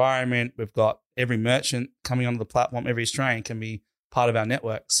bit for the environment. We've got every merchant coming onto the platform. Every Australian can be part of our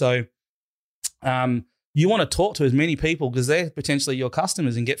network. So you want to talk to as many people because they're potentially your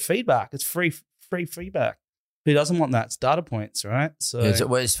customers and get feedback. It's free feedback. Who doesn't want that? It's data points, right? So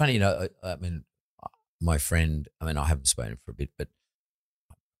it's funny, my friend, I haven't spoken for a bit,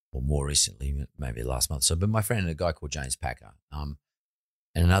 or more recently, maybe last month. So, but my friend, a guy called James Packer, and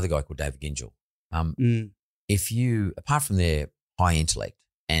another guy called David Gingell. If you, apart from their high intellect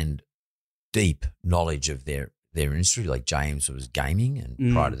and deep knowledge of their industry, like James was gaming,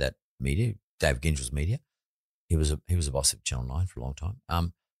 and prior to that, media. David Gingell's media. He was a boss of Channel 9 for a long time.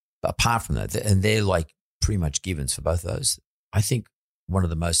 But apart from that, and they're like pretty much givens for both of those. I think one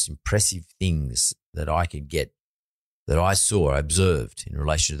of the most impressive things that I could get, that I observed in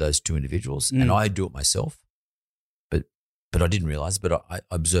relation to those two individuals, and I do it myself, but I didn't realize, but I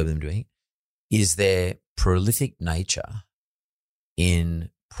observed them doing it, is their prolific nature in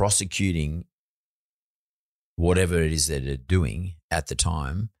prosecuting whatever it is that they're doing at the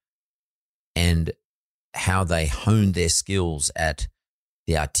time, and how they honed their skills at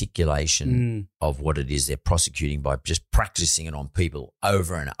the articulation of what it is they're prosecuting by just practicing it on people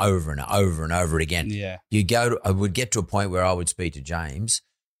over and over and over and over again. Yeah. I would get to a point where I would speak to James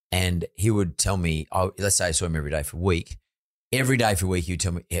and he would tell me, let's say I saw him every day for a week. Every day for a week, he would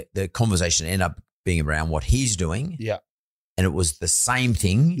tell me the conversation ended up being around what he's doing. Yeah. And it was the same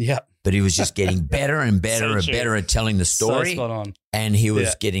thing. Yeah. But he was just getting better and better and better at telling the story. So spot on. And he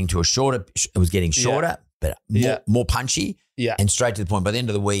was getting to shorter, but more punchy and straight to the point. By the end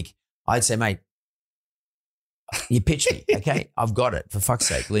of the week, I'd say, mate, you pitch me, okay? I've got it. For fuck's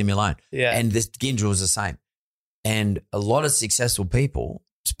sake, leave me alone. Yeah. And this Gingell was the same. And a lot of successful people,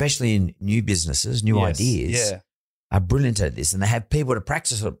 especially in new businesses, new ideas, are brilliant at this. And they have people to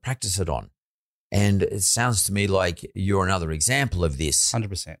practice it on. And it sounds to me like you're another example of this.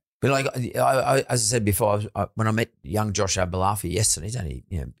 100%. But like as I said before, when I met young Josh Abalafi yesterday, he's only,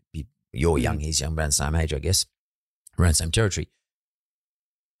 you're young, he's young, around the same age, I guess, around the same territory.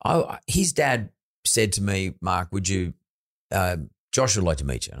 His dad said to me, Mark, would you, Josh would like to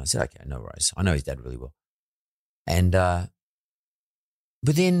meet you. And I said, okay, no worries. I know his dad really well. And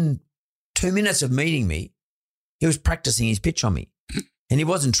within 2 minutes of meeting me, he was practicing his pitch on me. And he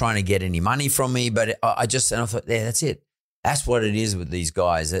wasn't trying to get any money from me, but I thought, yeah, that's it. That's what it is with these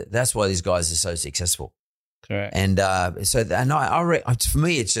guys. That's why these guys are so successful. Correct. And for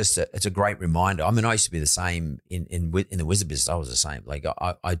me, it's just it's a great reminder. I mean, I used to be the same in the wizard business. I was the same. Like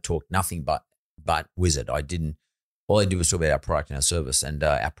I talked nothing but wizard. All I did was talk about our product and our service and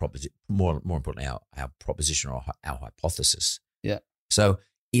our proposition. More importantly, our proposition or our hypothesis. Yeah. So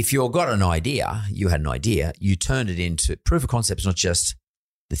if you've got an idea, you had an idea, you turned it into proof of concept. Is not just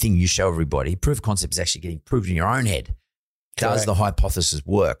the thing you show everybody. Proof of concept is actually getting proved in your own head. Correct. Does the hypothesis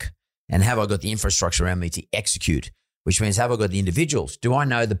work? And have I got the infrastructure around me to execute? Which means, have I got the individuals? Do I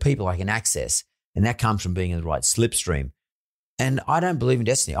know the people I can access? And that comes from being in the right slipstream. And I don't believe in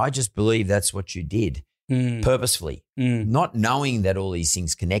destiny. I just believe that's what you did purposefully, not knowing that all these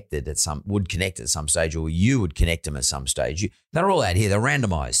things would connect at some stage, or you would connect them at some stage. They're all out here. They're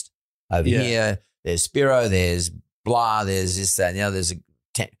randomized. Over here, there's Spiro, there's blah, there's this, that, and the other. There's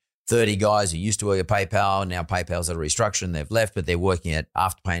 30 guys who used to work at PayPal. Now PayPal's at a restructuring. They've left, but they're working at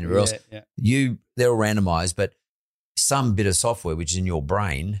Afterpay and everywhere else. They're all randomized, but some bit of software, which is in your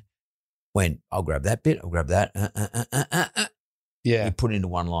brain, went, I'll grab that bit, I'll grab that. Yeah. You put it into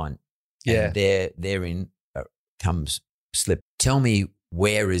one line. Yeah. And therein comes Slyp. Tell me,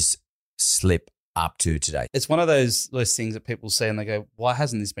 where is Slyp up to today? It's one of those things that people see and they go, why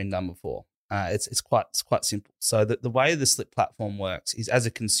hasn't this been done before? It's quite simple. So the way the Slyp platform works is, as a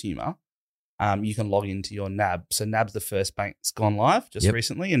consumer, you can log into your NAB. So NAB's the first bank that's gone live just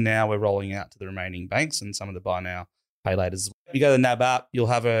recently, and now we're rolling out to the remaining banks and some of the buy now, pay laters. You go to the NAB app, you'll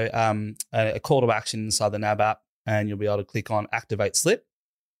have a call to action inside the NAB app, and you'll be able to click on Activate Slyp.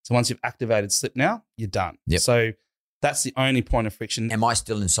 So once you've activated Slyp now, you're done. Yep. So that's the only point of friction. Am I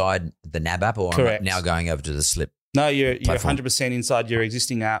still inside the NAB app, or Correct. am I now going over to the Slyp? No, you're 100% inside your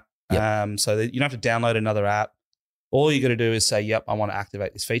existing app. Yep. So that you don't have to download another app. All you got to do is say, yep, I want to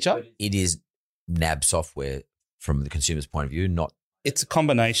activate this feature. It is NAB software from the consumer's point of view, not. It's a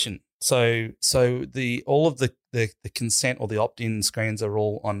combination. So all of the consent or the opt-in screens are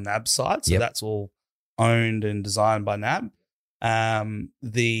all on NAB's side. So that's all owned and designed by NAB. So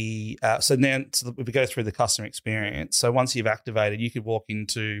if we go through the customer experience, so once you've activated, you could walk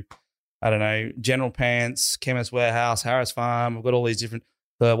into, I don't know, General Pants, Chemist Warehouse, Harris Farm. We've got all these different,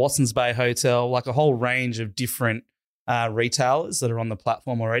 the Watson's Bay Hotel, like a whole range of different retailers that are on the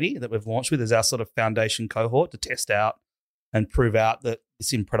platform already that we've launched with as our sort of foundation cohort to test out and prove out that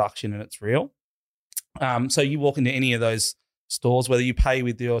it's in production and it's real. So you walk into any of those stores, whether you pay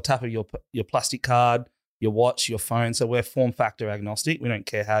with your tap of your plastic card, your watch, your phone. So we're form factor agnostic. We don't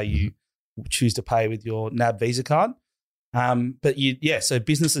care how you choose to pay with your NAB Visa card. So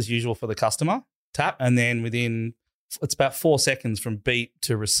business as usual for the customer, tap, and then it's about 4 seconds from beep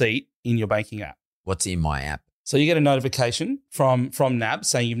to receipt in your banking app. What's in my app? So you get a notification from NAB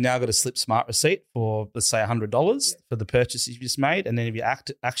saying you've now got a Slyp Smart Receipt for, let's say, $100 for the purchase you've just made. And then if you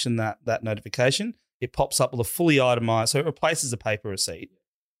action that notification, it pops up with a fully itemized, so it replaces a paper receipt.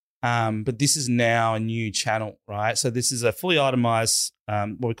 But this is now a new channel, right? So this is a fully itemized,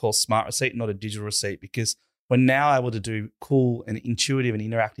 what we call smart receipt, not a digital receipt, because we're now able to do cool and intuitive and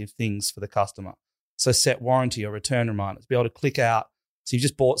interactive things for the customer. So set warranty or return reminders, be able to click out. So you've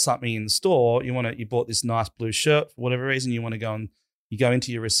just bought something in the store, you bought this nice blue shirt for whatever reason, you want to go and you go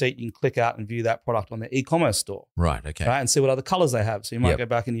into your receipt, you can click out and view that product on their e-commerce store. Right, okay. Right, and see what other colors they have. So you might go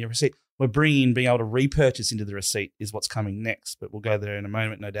back into your receipt. We're being able to repurchase into the receipt is what's coming next, but we'll go there in a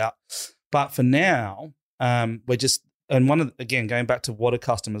moment, no doubt. But for now, going back to what do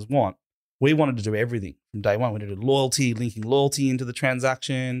customers want, we wanted to do everything from day one. We did loyalty, linking loyalty into the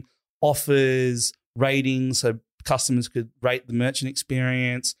transaction, offers, ratings, so customers could rate the merchant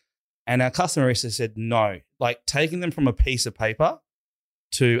experience. And our customer research said no, like taking them from a piece of paper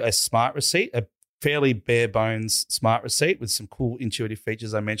to a smart receipt, a fairly bare bones smart receipt with some cool intuitive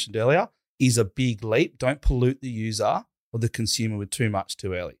features I mentioned earlier, is a big leap. Don't pollute the user or the consumer with too much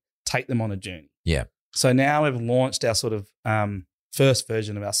too early. Take them on a journey. Yeah. So now we've launched our sort of first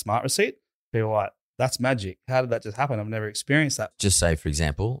version of our smart receipt. People are like, that's magic. How did that just happen? I've never experienced that. Just say, for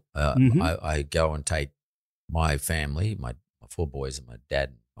example, I go and take my family, my 4 boys and my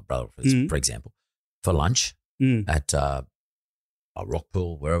dad, my brother, for example, for lunch at a rock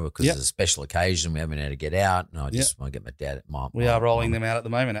pool, wherever, because it's a special occasion. We haven't been able to get out, and I just want to get my dad. We are rolling them out at the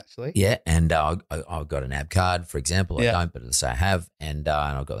moment, actually. Yeah, and I've got a NAB card, for example. I don't, but let's say I have, and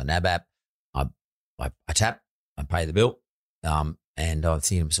I've got the NAB app. I tap, I pay the bill, and I'm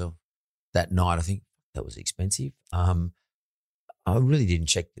thinking to myself, that night. I think that was expensive. I really didn't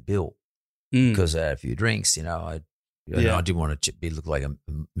check the bill because I had a few drinks. I didn't want to look like a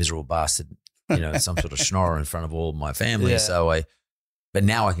miserable bastard. Some sort of schnorrer in front of all my family. Yeah. But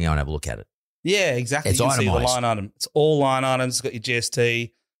now I can go and have a look at it. Yeah, exactly. It's you can see the itemised. line item. It's all line items. It's got your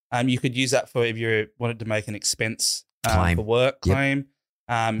GST. You could use that for if you wanted to make an expense Claim. for work claim.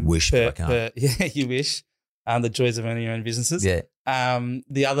 Wish, but I can't. Yeah, you wish. The joys of owning your own businesses. Yeah.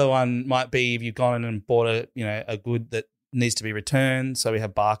 The other one might be if you've gone in and bought a good that needs to be returned. So we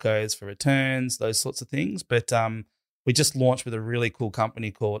have barcodes for returns, those sorts of things. But we just launched with a really cool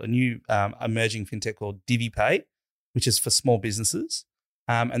company called a new emerging fintech called DiviPay, which is for small businesses.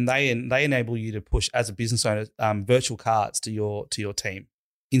 And they enable you to push as a business owner virtual cards to your team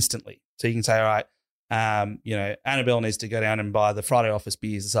instantly. So you can say, all right, Annabelle needs to go down and buy the Friday office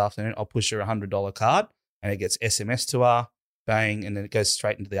beers this afternoon. I'll push her $100 card, and it gets SMS to her, bang, and then it goes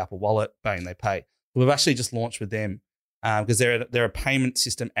straight into the Apple Wallet, bang, they pay. We've actually just launched with them because they're a payment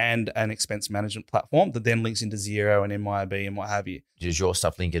system and an expense management platform that then links into Xero and MYOB and what have you. Does your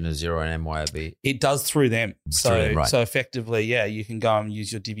stuff link into Xero and MYOB? It does through them. Right. So effectively, you can go and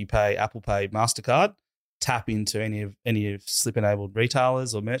use your DiviPay, Apple Pay, MasterCard, tap into any of Slyp enabled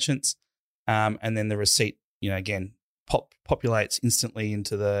retailers or merchants, and then the receipt, again, populates instantly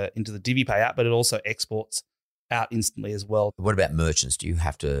into the DiviPay app, but it also exports out instantly as well. What about merchants? Do you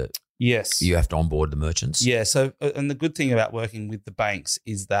have to? Yes. You have to onboard the merchants? Yeah. So, and the good thing about working with the banks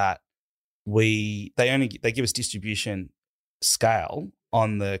is that they give us distribution scale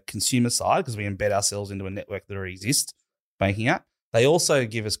on the consumer side because we embed ourselves into a network that already exists, banking app. They also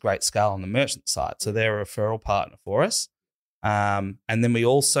give us great scale on the merchant side. So they're a referral partner for us. And then we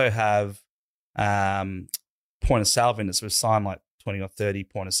also have point of sale vendors. We've signed like 20 or 30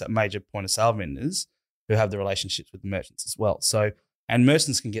 major point of sale vendors who have the relationships with the merchants as well. So, and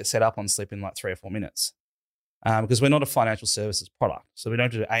merchants can get set up on Slyp in like 3 or 4 minutes because we're not a financial services product. So we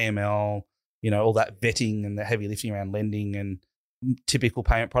don't do AML, all that vetting and the heavy lifting around lending and typical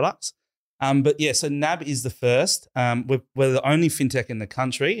payment products. But yeah, so NAB is the first. We're the only fintech in the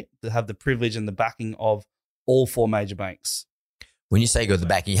country that have the privilege and the backing of all 4 major banks. When you say you got the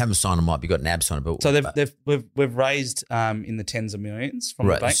backing, you haven't signed them up. You got NAB signed up. So we've raised in the tens of millions from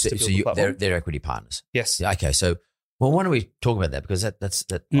the banks to build the platform. They're equity partners. Yes. Yeah, okay. So, why don't we talk about that because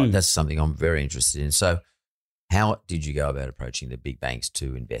that's something I'm very interested in. So, how did you go about approaching the big banks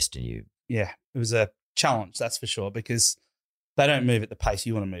to invest in you? Yeah, it was a challenge, that's for sure, because they don't move at the pace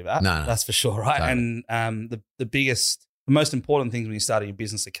you want to move at. No. That's for sure, right? Totally. And the most important things when you start your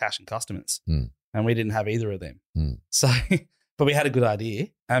business are cash and customers. And we didn't have either of them. So, but we had a good idea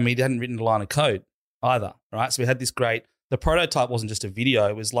and we hadn't written a line of code either, right? So we had the prototype wasn't just a video.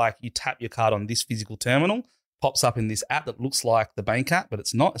 It was like you tap your card on this physical terminal, pops up in this app that looks like the bank app, but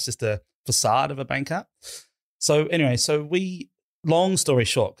it's not. It's just a facade of a bank app. So anyway, long story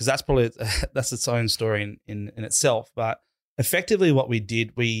short, because that's its own story in itself, but effectively what we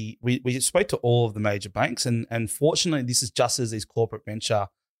did, we spoke to all of the major banks and fortunately this is just as these corporate venture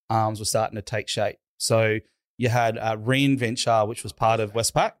arms were starting to take shape. So you had Reinventure, which was part of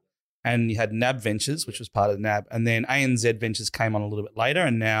Westpac, and you had NAB Ventures, which was part of NAB, and then ANZ Ventures came on a little bit later,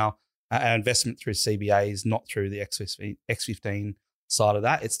 and now our investment through CBA is not through the X15 side of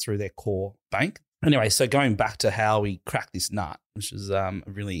that, it's through their core bank. Anyway, so going back to how we cracked this nut, which is a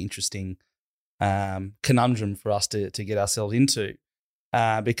really interesting conundrum for us to get ourselves into,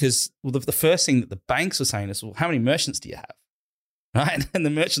 because the first thing that the banks were saying is, well, how many merchants do you have? Right? And the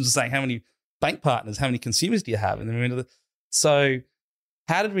merchants were saying, how many bank partners, how many consumers do you have? And then so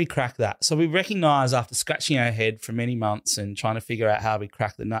how did we crack that? So we recognized after scratching our head for many months and trying to figure out how we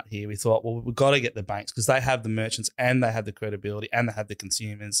crack the nut here, we thought, well, we've got to get the banks because they have the merchants and they have the credibility and they have the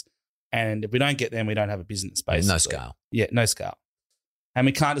consumers. And if we don't get them, we don't have a business, basically. No scale. Yeah, no scale. And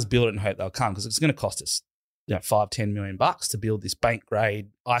we can't just build it and hope they'll come because it's going to cost us $5-10 million to build this bank grade,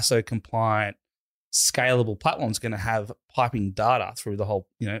 ISO compliant, scalable platform. It's going to have piping data through the whole,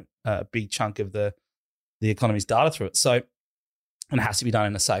 a big chunk of the economy's data through it. So, and it has to be done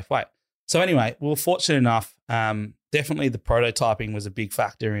in a safe way. So anyway, we were fortunate enough. Definitely the prototyping was a big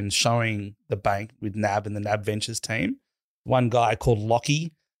factor in showing the bank with NAB and the NAB Ventures team. One guy called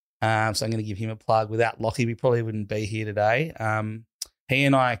Lockie. So I'm going to give him a plug. Without Lockie, we probably wouldn't be here today. He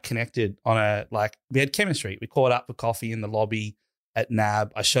and I connected on we had chemistry. We caught up for coffee in the lobby at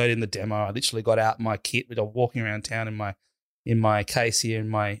NAB. I showed him the demo. I literally got out my kit. We were walking around town in my case here, in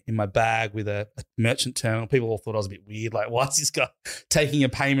my bag with a merchant terminal. People all thought I was a bit weird. Like, why is this guy taking a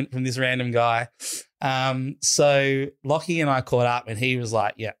payment from this random guy? So Lockie and I caught up and he was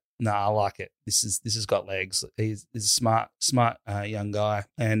like, yeah, no, I like it. This has got legs. He's a smart young guy.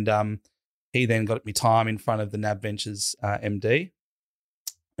 And he then got me time in front of the NAB Ventures MD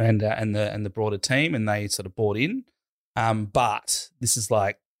and the broader team, and they sort of bought in. But this is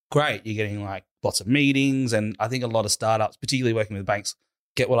like great. You're getting like lots of meetings, and I think a lot of startups, particularly working with banks,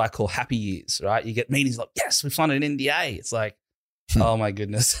 get what I call happy years, right? You get meetings like, yes, we've signed an NDA. It's like, oh my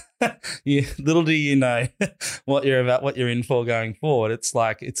goodness. Little do you know what you're in for going forward. It's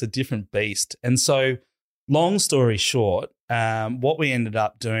like, it's a different beast. And so long story short, what we ended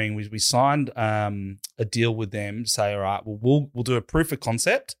up doing was we signed a deal with them to say, all right, well, we'll do a proof of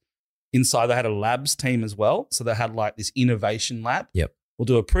concept. Inside they had a labs team as well. So they had like this innovation lab. Yep. We'll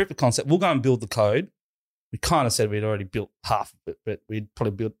do a proof of concept. We'll go and build the code. We kind of said we'd already built half of it, but we'd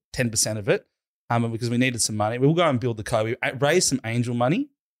probably built 10% of it because we needed some money. We'll go and build the code. We raised some angel money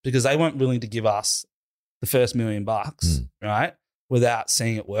because they weren't willing to give us the first $1 million, right, without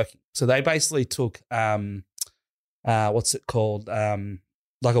seeing it working. So they basically took, what's it called,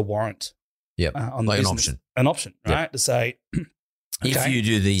 like a warrant. Yep, on like the an business. option. An option, right, Yep. to say, okay, if you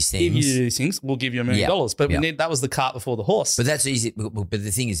do these things, we'll give you $1 million. But that was the cart before the horse. But that's easy. But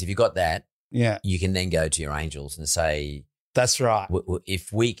the thing is, if you got that, yeah, you can then go to your angels and say, that's right.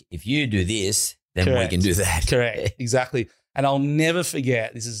 If you do this, then we can do that. Correct. Exactly. And I'll never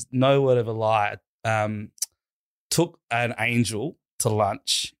forget, this is no word of a lie, took an angel to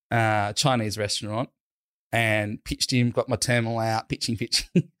lunch, Chinese restaurant, and pitched him, got my terminal out, pitching,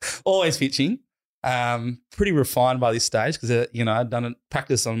 always pitching. Pretty refined by this stage because, I'd done it,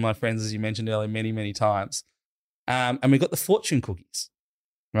 practice on my friends, as you mentioned earlier, many, many times. And we got the fortune cookies,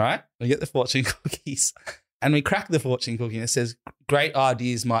 right? We get the fortune cookies and we crack the fortune cookie and it says, great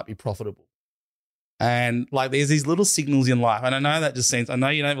ideas might be profitable. And like there's these little signals in life. And I know that just seems, I know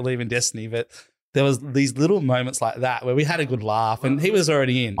you don't believe in destiny, but there was these little moments like that where we had a good laugh and he was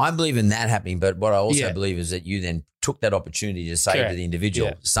already in. I believe in that happening, but what I also believe is that you then took that opportunity to say to the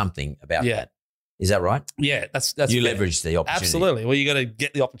individual something about that. Is that right? Yeah, that's you leveraged the opportunity. Absolutely. Well, you got to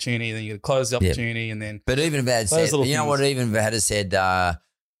get the opportunity, then you got to close the opportunity, and then. But even if it had said, you know what? Even if it had said,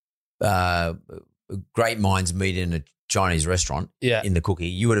 great minds meet in a Chinese restaurant. In the cookie,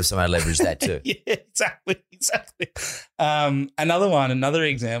 you would have somehow leveraged that too. Yeah, exactly. Another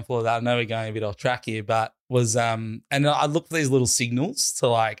example of that. I know we're going a bit off track here, but was and I look for these little signals to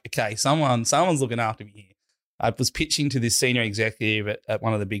like, okay, someone's looking after me here. I was pitching to this senior executive at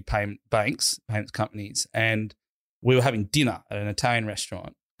one of the big payments companies, and we were having dinner at an Italian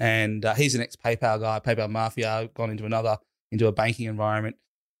restaurant. And he's an ex-PayPal guy, PayPal mafia, gone into a banking environment.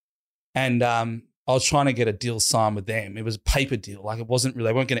 And I was trying to get a deal signed with them. It was a paper deal. Like it wasn't really,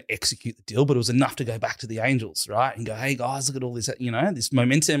 they weren't going to execute the deal, but it was enough to go back to the angels, right? And go, hey guys, look at all this, this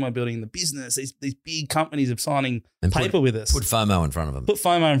momentum we're building in the business. These big companies are signing paper with us. Put FOMO in front of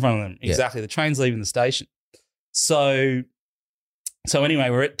them. Exactly. The train's leaving the station. So anyway,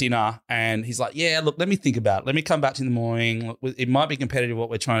 we're at dinner and he's like, yeah, look, let me think about it. Let me come back to you in the morning. Look, it might be competitive what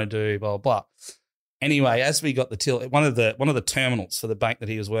we're trying to do, blah, blah, blah. Anyway, as we got the till, one of the terminals for the bank that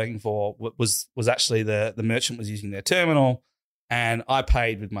he was working for was actually the merchant was using their terminal, and I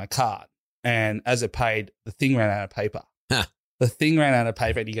paid with my card. And as I paid, the thing ran out of paper. The thing ran out of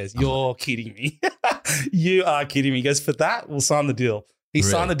paper, and he goes, "You're kidding me! You are kidding me!" He goes, "For that, we'll sign the deal." He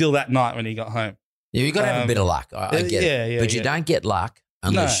signed the deal that night when he got home. Yeah, you got to have a bit of luck. I get it, but you don't get luck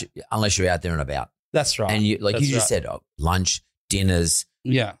unless you're out there and about. That's right. And you just said, lunch, dinners.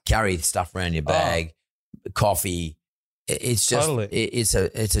 Yeah, carry stuff around your bag, coffee. It's just it's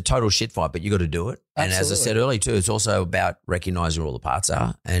a total shit fight, but you got to do it. Absolutely. And as I said earlier too, it's also about recognizing where all the parts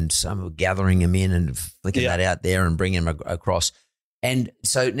are and some gathering them in and flicking that out there and bringing them across. And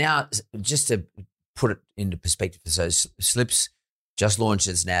so now, just to put it into perspective, so Slyp's just launched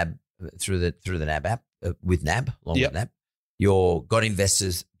its NAB through the NAB app with NAB, with NAB. You've got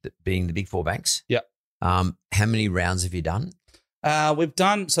investors being the big four banks. Yeah. How many rounds have you done? We've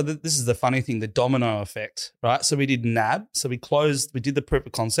done, this is the funny thing, the domino effect, right? So we did NAB. So we did the proof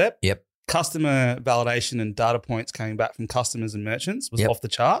of concept. Yep. Customer validation and data points coming back from customers and merchants was off the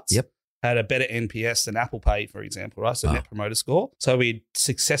charts. Yep. Had a better NPS than Apple Pay, for example, right? So Net Promoter Score. So we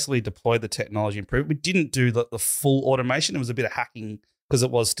successfully deployed the technology improvement. We didn't do the full automation. It was a bit of hacking because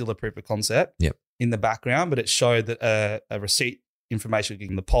it was still a proof of concept in the background, but it showed that a receipt information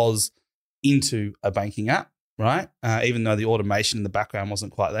getting the POS into a banking app. Right, even though the automation in the background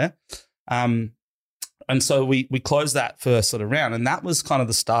wasn't quite there, and so we closed that first sort of round, and that was kind of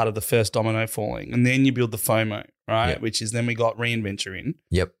the start of the first domino falling, and then you build the FOMO, right, which is then we got Reinventure in,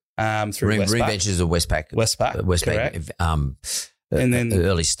 through Westpac. Reinventure is a Westpac, and then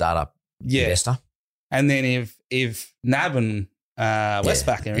early startup investor, and then if NAB and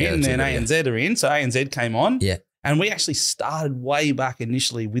Westpac are in, then ANZ are in, so ANZ came on, And we actually started way back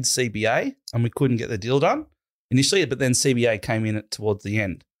initially with CBA, and we couldn't get the deal done initially, but then CBA came in towards the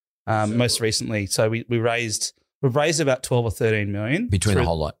end, most recently. So we've raised about 12 or 13 million between the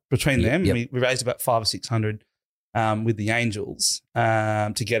whole lot. Between them, Yep. we raised about 500 or 600 with the angels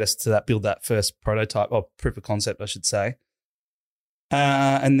to get us to build that first prototype or proof of concept, I should say.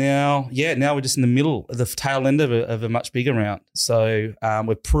 And now we're just in the middle of the tail end of a much bigger round. So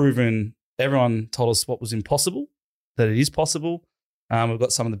we've proven. Everyone told us what was impossible, that it is possible. We've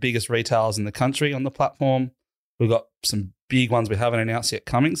got some of the biggest retailers in the country on the platform. We've got some big ones we haven't announced yet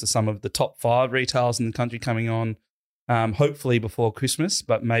coming. So some of the top 5 retailers in the country coming on, hopefully before Christmas,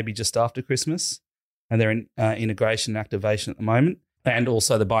 but maybe just after Christmas. And they're in integration and activation at the moment. And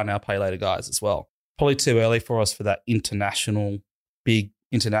also the buy now, pay later guys as well. Probably too early for us for that big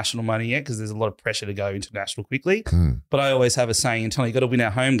international money yet, because there's a lot of pressure to go international quickly. But I always have a saying, Antonio, you've got to win our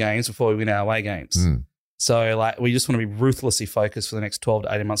home games before we win our away games. So we just want to be ruthlessly focused for the next 12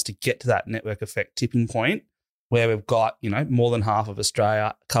 to 18 months to get to that network effect tipping point where we've got, more than half of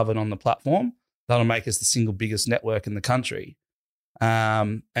Australia covered on the platform. That'll make us the single biggest network in the country.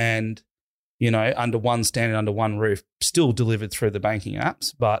 And, under one standard, under one roof, still delivered through the banking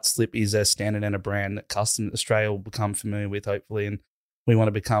apps, but Slyp is a standard and a brand that Australia will become familiar with, hopefully. And we want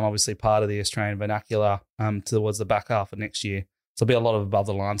to become obviously part of the Australian vernacular towards the back half of next year. So there'll be a lot of above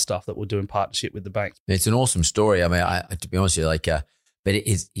the line stuff that we'll do in partnership with the banks. It's an awesome story. I mean, to be honest with you, but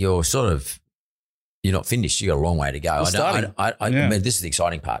you're not finished. You got a long way to go. I mean, this is the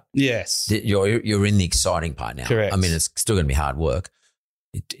exciting part. Yes, you're in the exciting part now. Correct. I mean, it's still going to be hard work.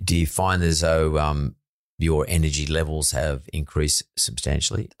 Do you find as though your energy levels have increased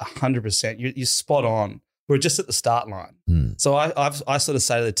substantially? 100%. You're spot on. We're just at the start line. So I sort of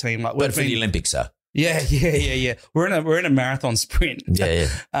say to the team, like, but for the Olympics, sir. Yeah. We're in a marathon sprint. Yeah.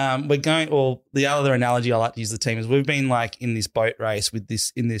 We're going. Or the other analogy I like to use the team is we've been like in this boat race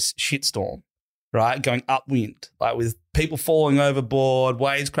in this shitstorm, right? Going upwind, like with people falling overboard,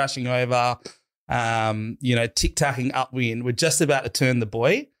 waves crashing over, tic-tacking upwind. We're just about to turn the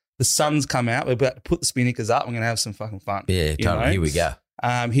buoy. The sun's come out. We're about to put the spinnakers up. We're going to have some fucking fun. Yeah, totally. Here we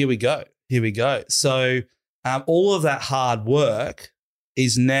go. Here we go. So all of that hard work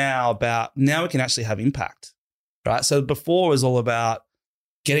is now we can actually have impact, right? So before it was all about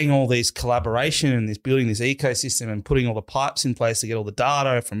getting all these collaboration and building this ecosystem and putting all the pipes in place to get all the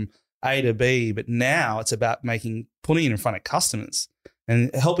data from A to B. But now it's about putting it in front of customers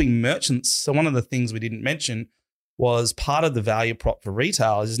and helping merchants. So one of the things we didn't mention was part of the value prop for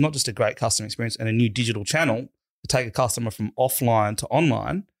retailers is not just a great customer experience and a new digital channel to take a customer from offline to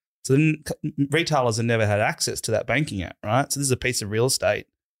online. So then retailers have never had access to that banking app, right? So this is a piece of real estate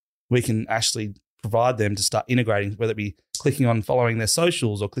we can actually provide them to start integrating, whether it be clicking on following their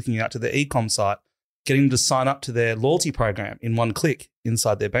socials or clicking out to their e-com site, getting them to sign up to their loyalty program in one click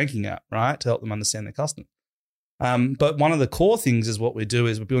inside their banking app, right, to help them understand their customer. But one of the core things is what we do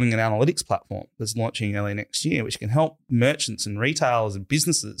is we're building an analytics platform that's launching early next year, which can help merchants and retailers and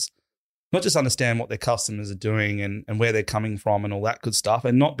businesses not just understand what their customers are doing and where they're coming from and all that good stuff,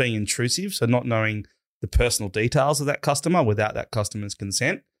 and not being intrusive, so not knowing the personal details of that customer without that customer's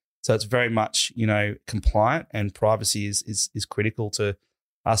consent. So it's very much, compliant, and privacy is critical to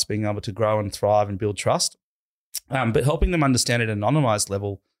us being able to grow and thrive and build trust. But helping them understand at an anonymized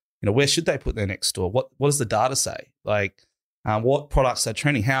level, where should they put their next store? What does the data say? Like what products are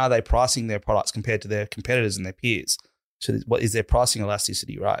trending? How are they pricing their products compared to their competitors and their peers? So what is their pricing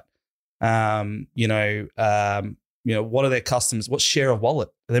elasticity, right? What are their customers? What share of wallet?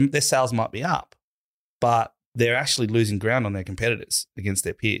 Their sales might be up, but they're actually losing ground on their competitors against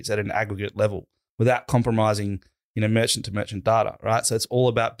their peers at an aggregate level without compromising, merchant to merchant data, right? So it's all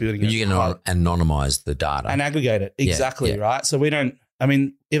about building. You can anonymize the data and aggregate it. Exactly, right? So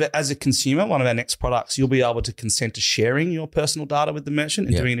if as a consumer, one of our next products, you'll be able to consent to sharing your personal data with the merchant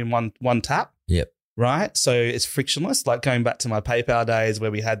and doing it in one tap. Yep. Right. So it's frictionless, like going back to my PayPal days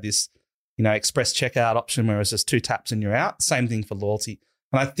where we had this, express checkout option where it's just 2 taps and you're out. Same thing for loyalty.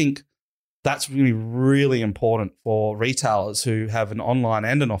 And I think that's really, really important for retailers who have an online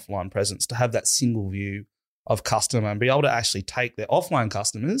and an offline presence to have that single view of customer and be able to actually take their offline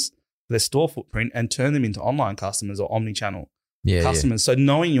customers, their store footprint, and turn them into online customers or omni-channel customers. So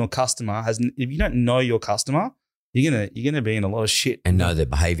knowing your customer if you don't know your customer, you're gonna be in a lot of shit and know their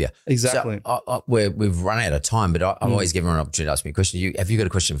behavior. Exactly. So we've run out of time, but I always give everyone an opportunity to ask me a question. Have you got a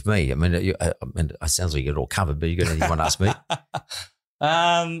question for me? I mean, it sounds like you got it all covered, but you got anything you want to ask me?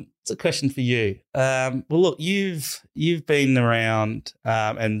 It's a question for you. Well, look, you've been around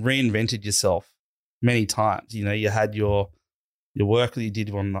and reinvented yourself many times. You had your work that you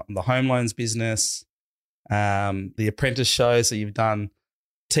did on the home loans business. the Apprentice show. So you've done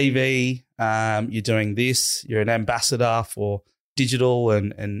TV, you're doing this, you're an ambassador for digital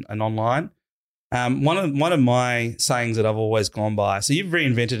and online. One of my sayings that I've always gone by, so you've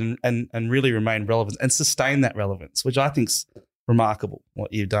reinvented and really remained relevant and sustained that relevance, which I think's remarkable,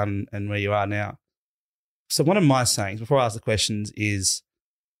 what you've done and where you are now. So one of my sayings, before I ask the questions, is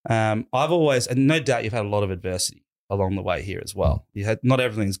I've always, and no doubt you've had a lot of adversity along the way here as well. You had, not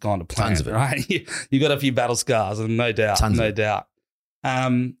everything's gone to plan, Tons of it. right? You got a few battle scars, and no doubt. So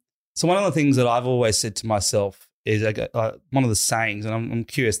one of the things that I've always said to myself is one of the sayings, and I'm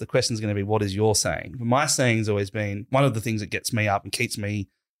curious, the question is going to be, what is your saying? But my saying's always been, one of the things that gets me up and keeps me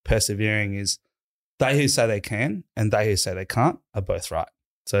persevering is, they who say they can and they who say they can't are both right.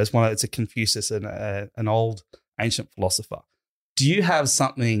 So it's a Confucius and an old ancient philosopher. Do you have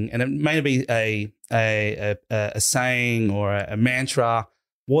something, and it may be a saying or a mantra,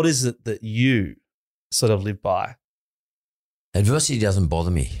 what is it that you sort of live by? Adversity doesn't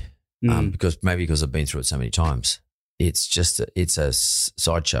bother me because I've been through it so many times. It's a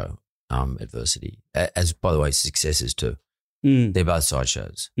sideshow, adversity. As, by the way, success is too. They're both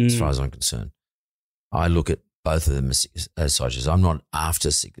sideshows as far as I'm concerned. I look at both of them as sideshows. I'm not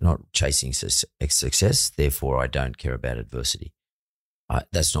not chasing success, therefore I don't care about adversity.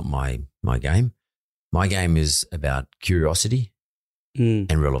 That's not my game. My game is about curiosity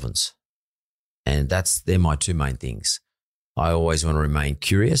and relevance. And they're my two main things. I always want to remain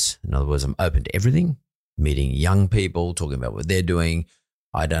curious. In other words, I'm open to everything, meeting young people, talking about what they're doing.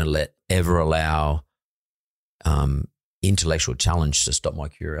 I don't ever allow intellectual challenge to stop my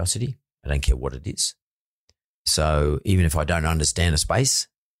curiosity. I don't care what it is. So even if I don't understand a space,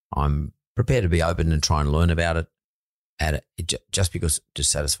 I'm prepared to be open and try and learn about it just because to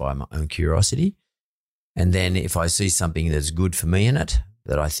satisfy my own curiosity. And then if I see something that's good for me in it,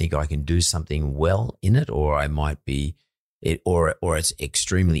 that I think I can do something well in it, or I might be or it's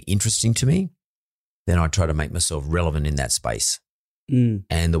extremely interesting to me, then I try to make myself relevant in that space. And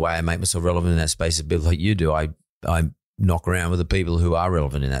the way I make myself relevant in that space is a bit like you do. I knock around with the people who are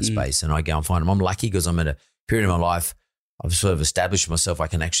relevant in that space, and I go and find them. I'm lucky because I'm at a period of my life, I've sort of established myself. I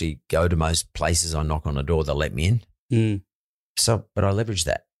can actually go to most places. I knock on a door, they'll let me in. So, but I leverage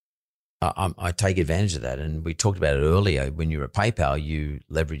that. I take advantage of that. And we talked about it earlier. When you were at PayPal, you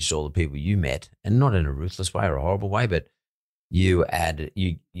leveraged all the people you met, and not in a ruthless way or a horrible way, but you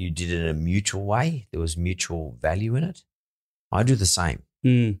did it in a mutual way. There was mutual value in it. I do the same,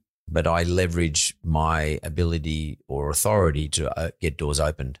 but I leverage my ability or authority to get doors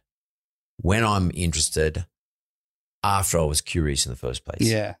opened when I'm interested, after I was curious in the first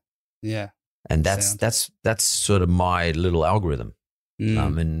place. Yeah. And that's sort of my little algorithm.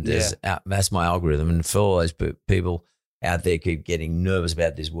 That's my algorithm. And for all those people out there keep getting nervous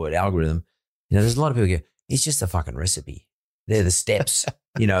about this word algorithm, there's a lot of people who go, it's just a fucking recipe. They're the steps.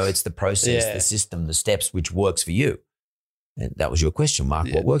 It's the process, the system, the steps, which works for you. And that was your question, Mark.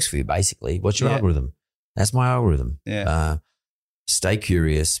 What works for you, basically? What's your algorithm? That's my algorithm. Stay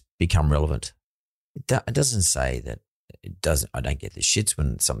curious, become relevant. It doesn't say that I don't get the shits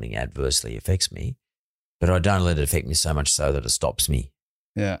when something adversely affects me, but I don't let it affect me so much so that it stops me.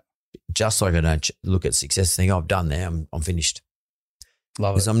 Yeah. Just like I don't look at success and think, I've done that, I'm finished.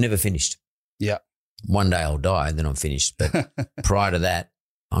 Love it. Because I'm never finished. Yeah. One day I'll die and then I'm finished. But prior to that,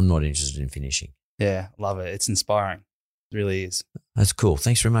 I'm not interested in finishing. Yeah, love it. It's inspiring. It really is. That's cool.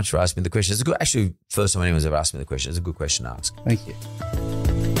 Thanks very much for asking me the question. It's actually, first time anyone's ever asked me the question. It's a good question to ask. Thank you.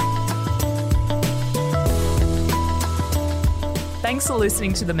 Thanks for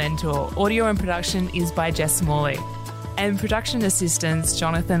listening to The Mentor. Audio and production is by Jess Smalley and production assistants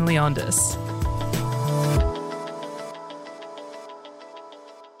Jonathan Leondis.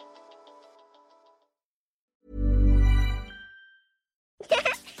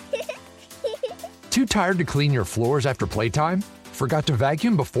 Too tired to clean your floors after playtime? Forgot to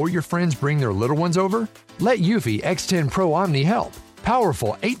vacuum before your friends bring their little ones over? Let Eufy X10 Pro Omni help.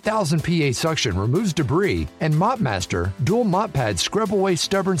 Powerful 8,000 PA suction removes debris, and MopMaster dual mop pads scrub away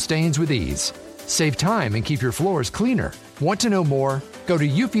stubborn stains with ease. Save time and keep your floors cleaner. Want to know more? Go to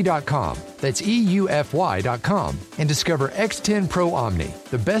eufy.com, that's EUFY.com, and discover X10 Pro Omni,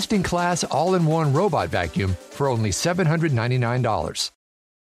 the best-in-class all-in-one robot vacuum for only $799.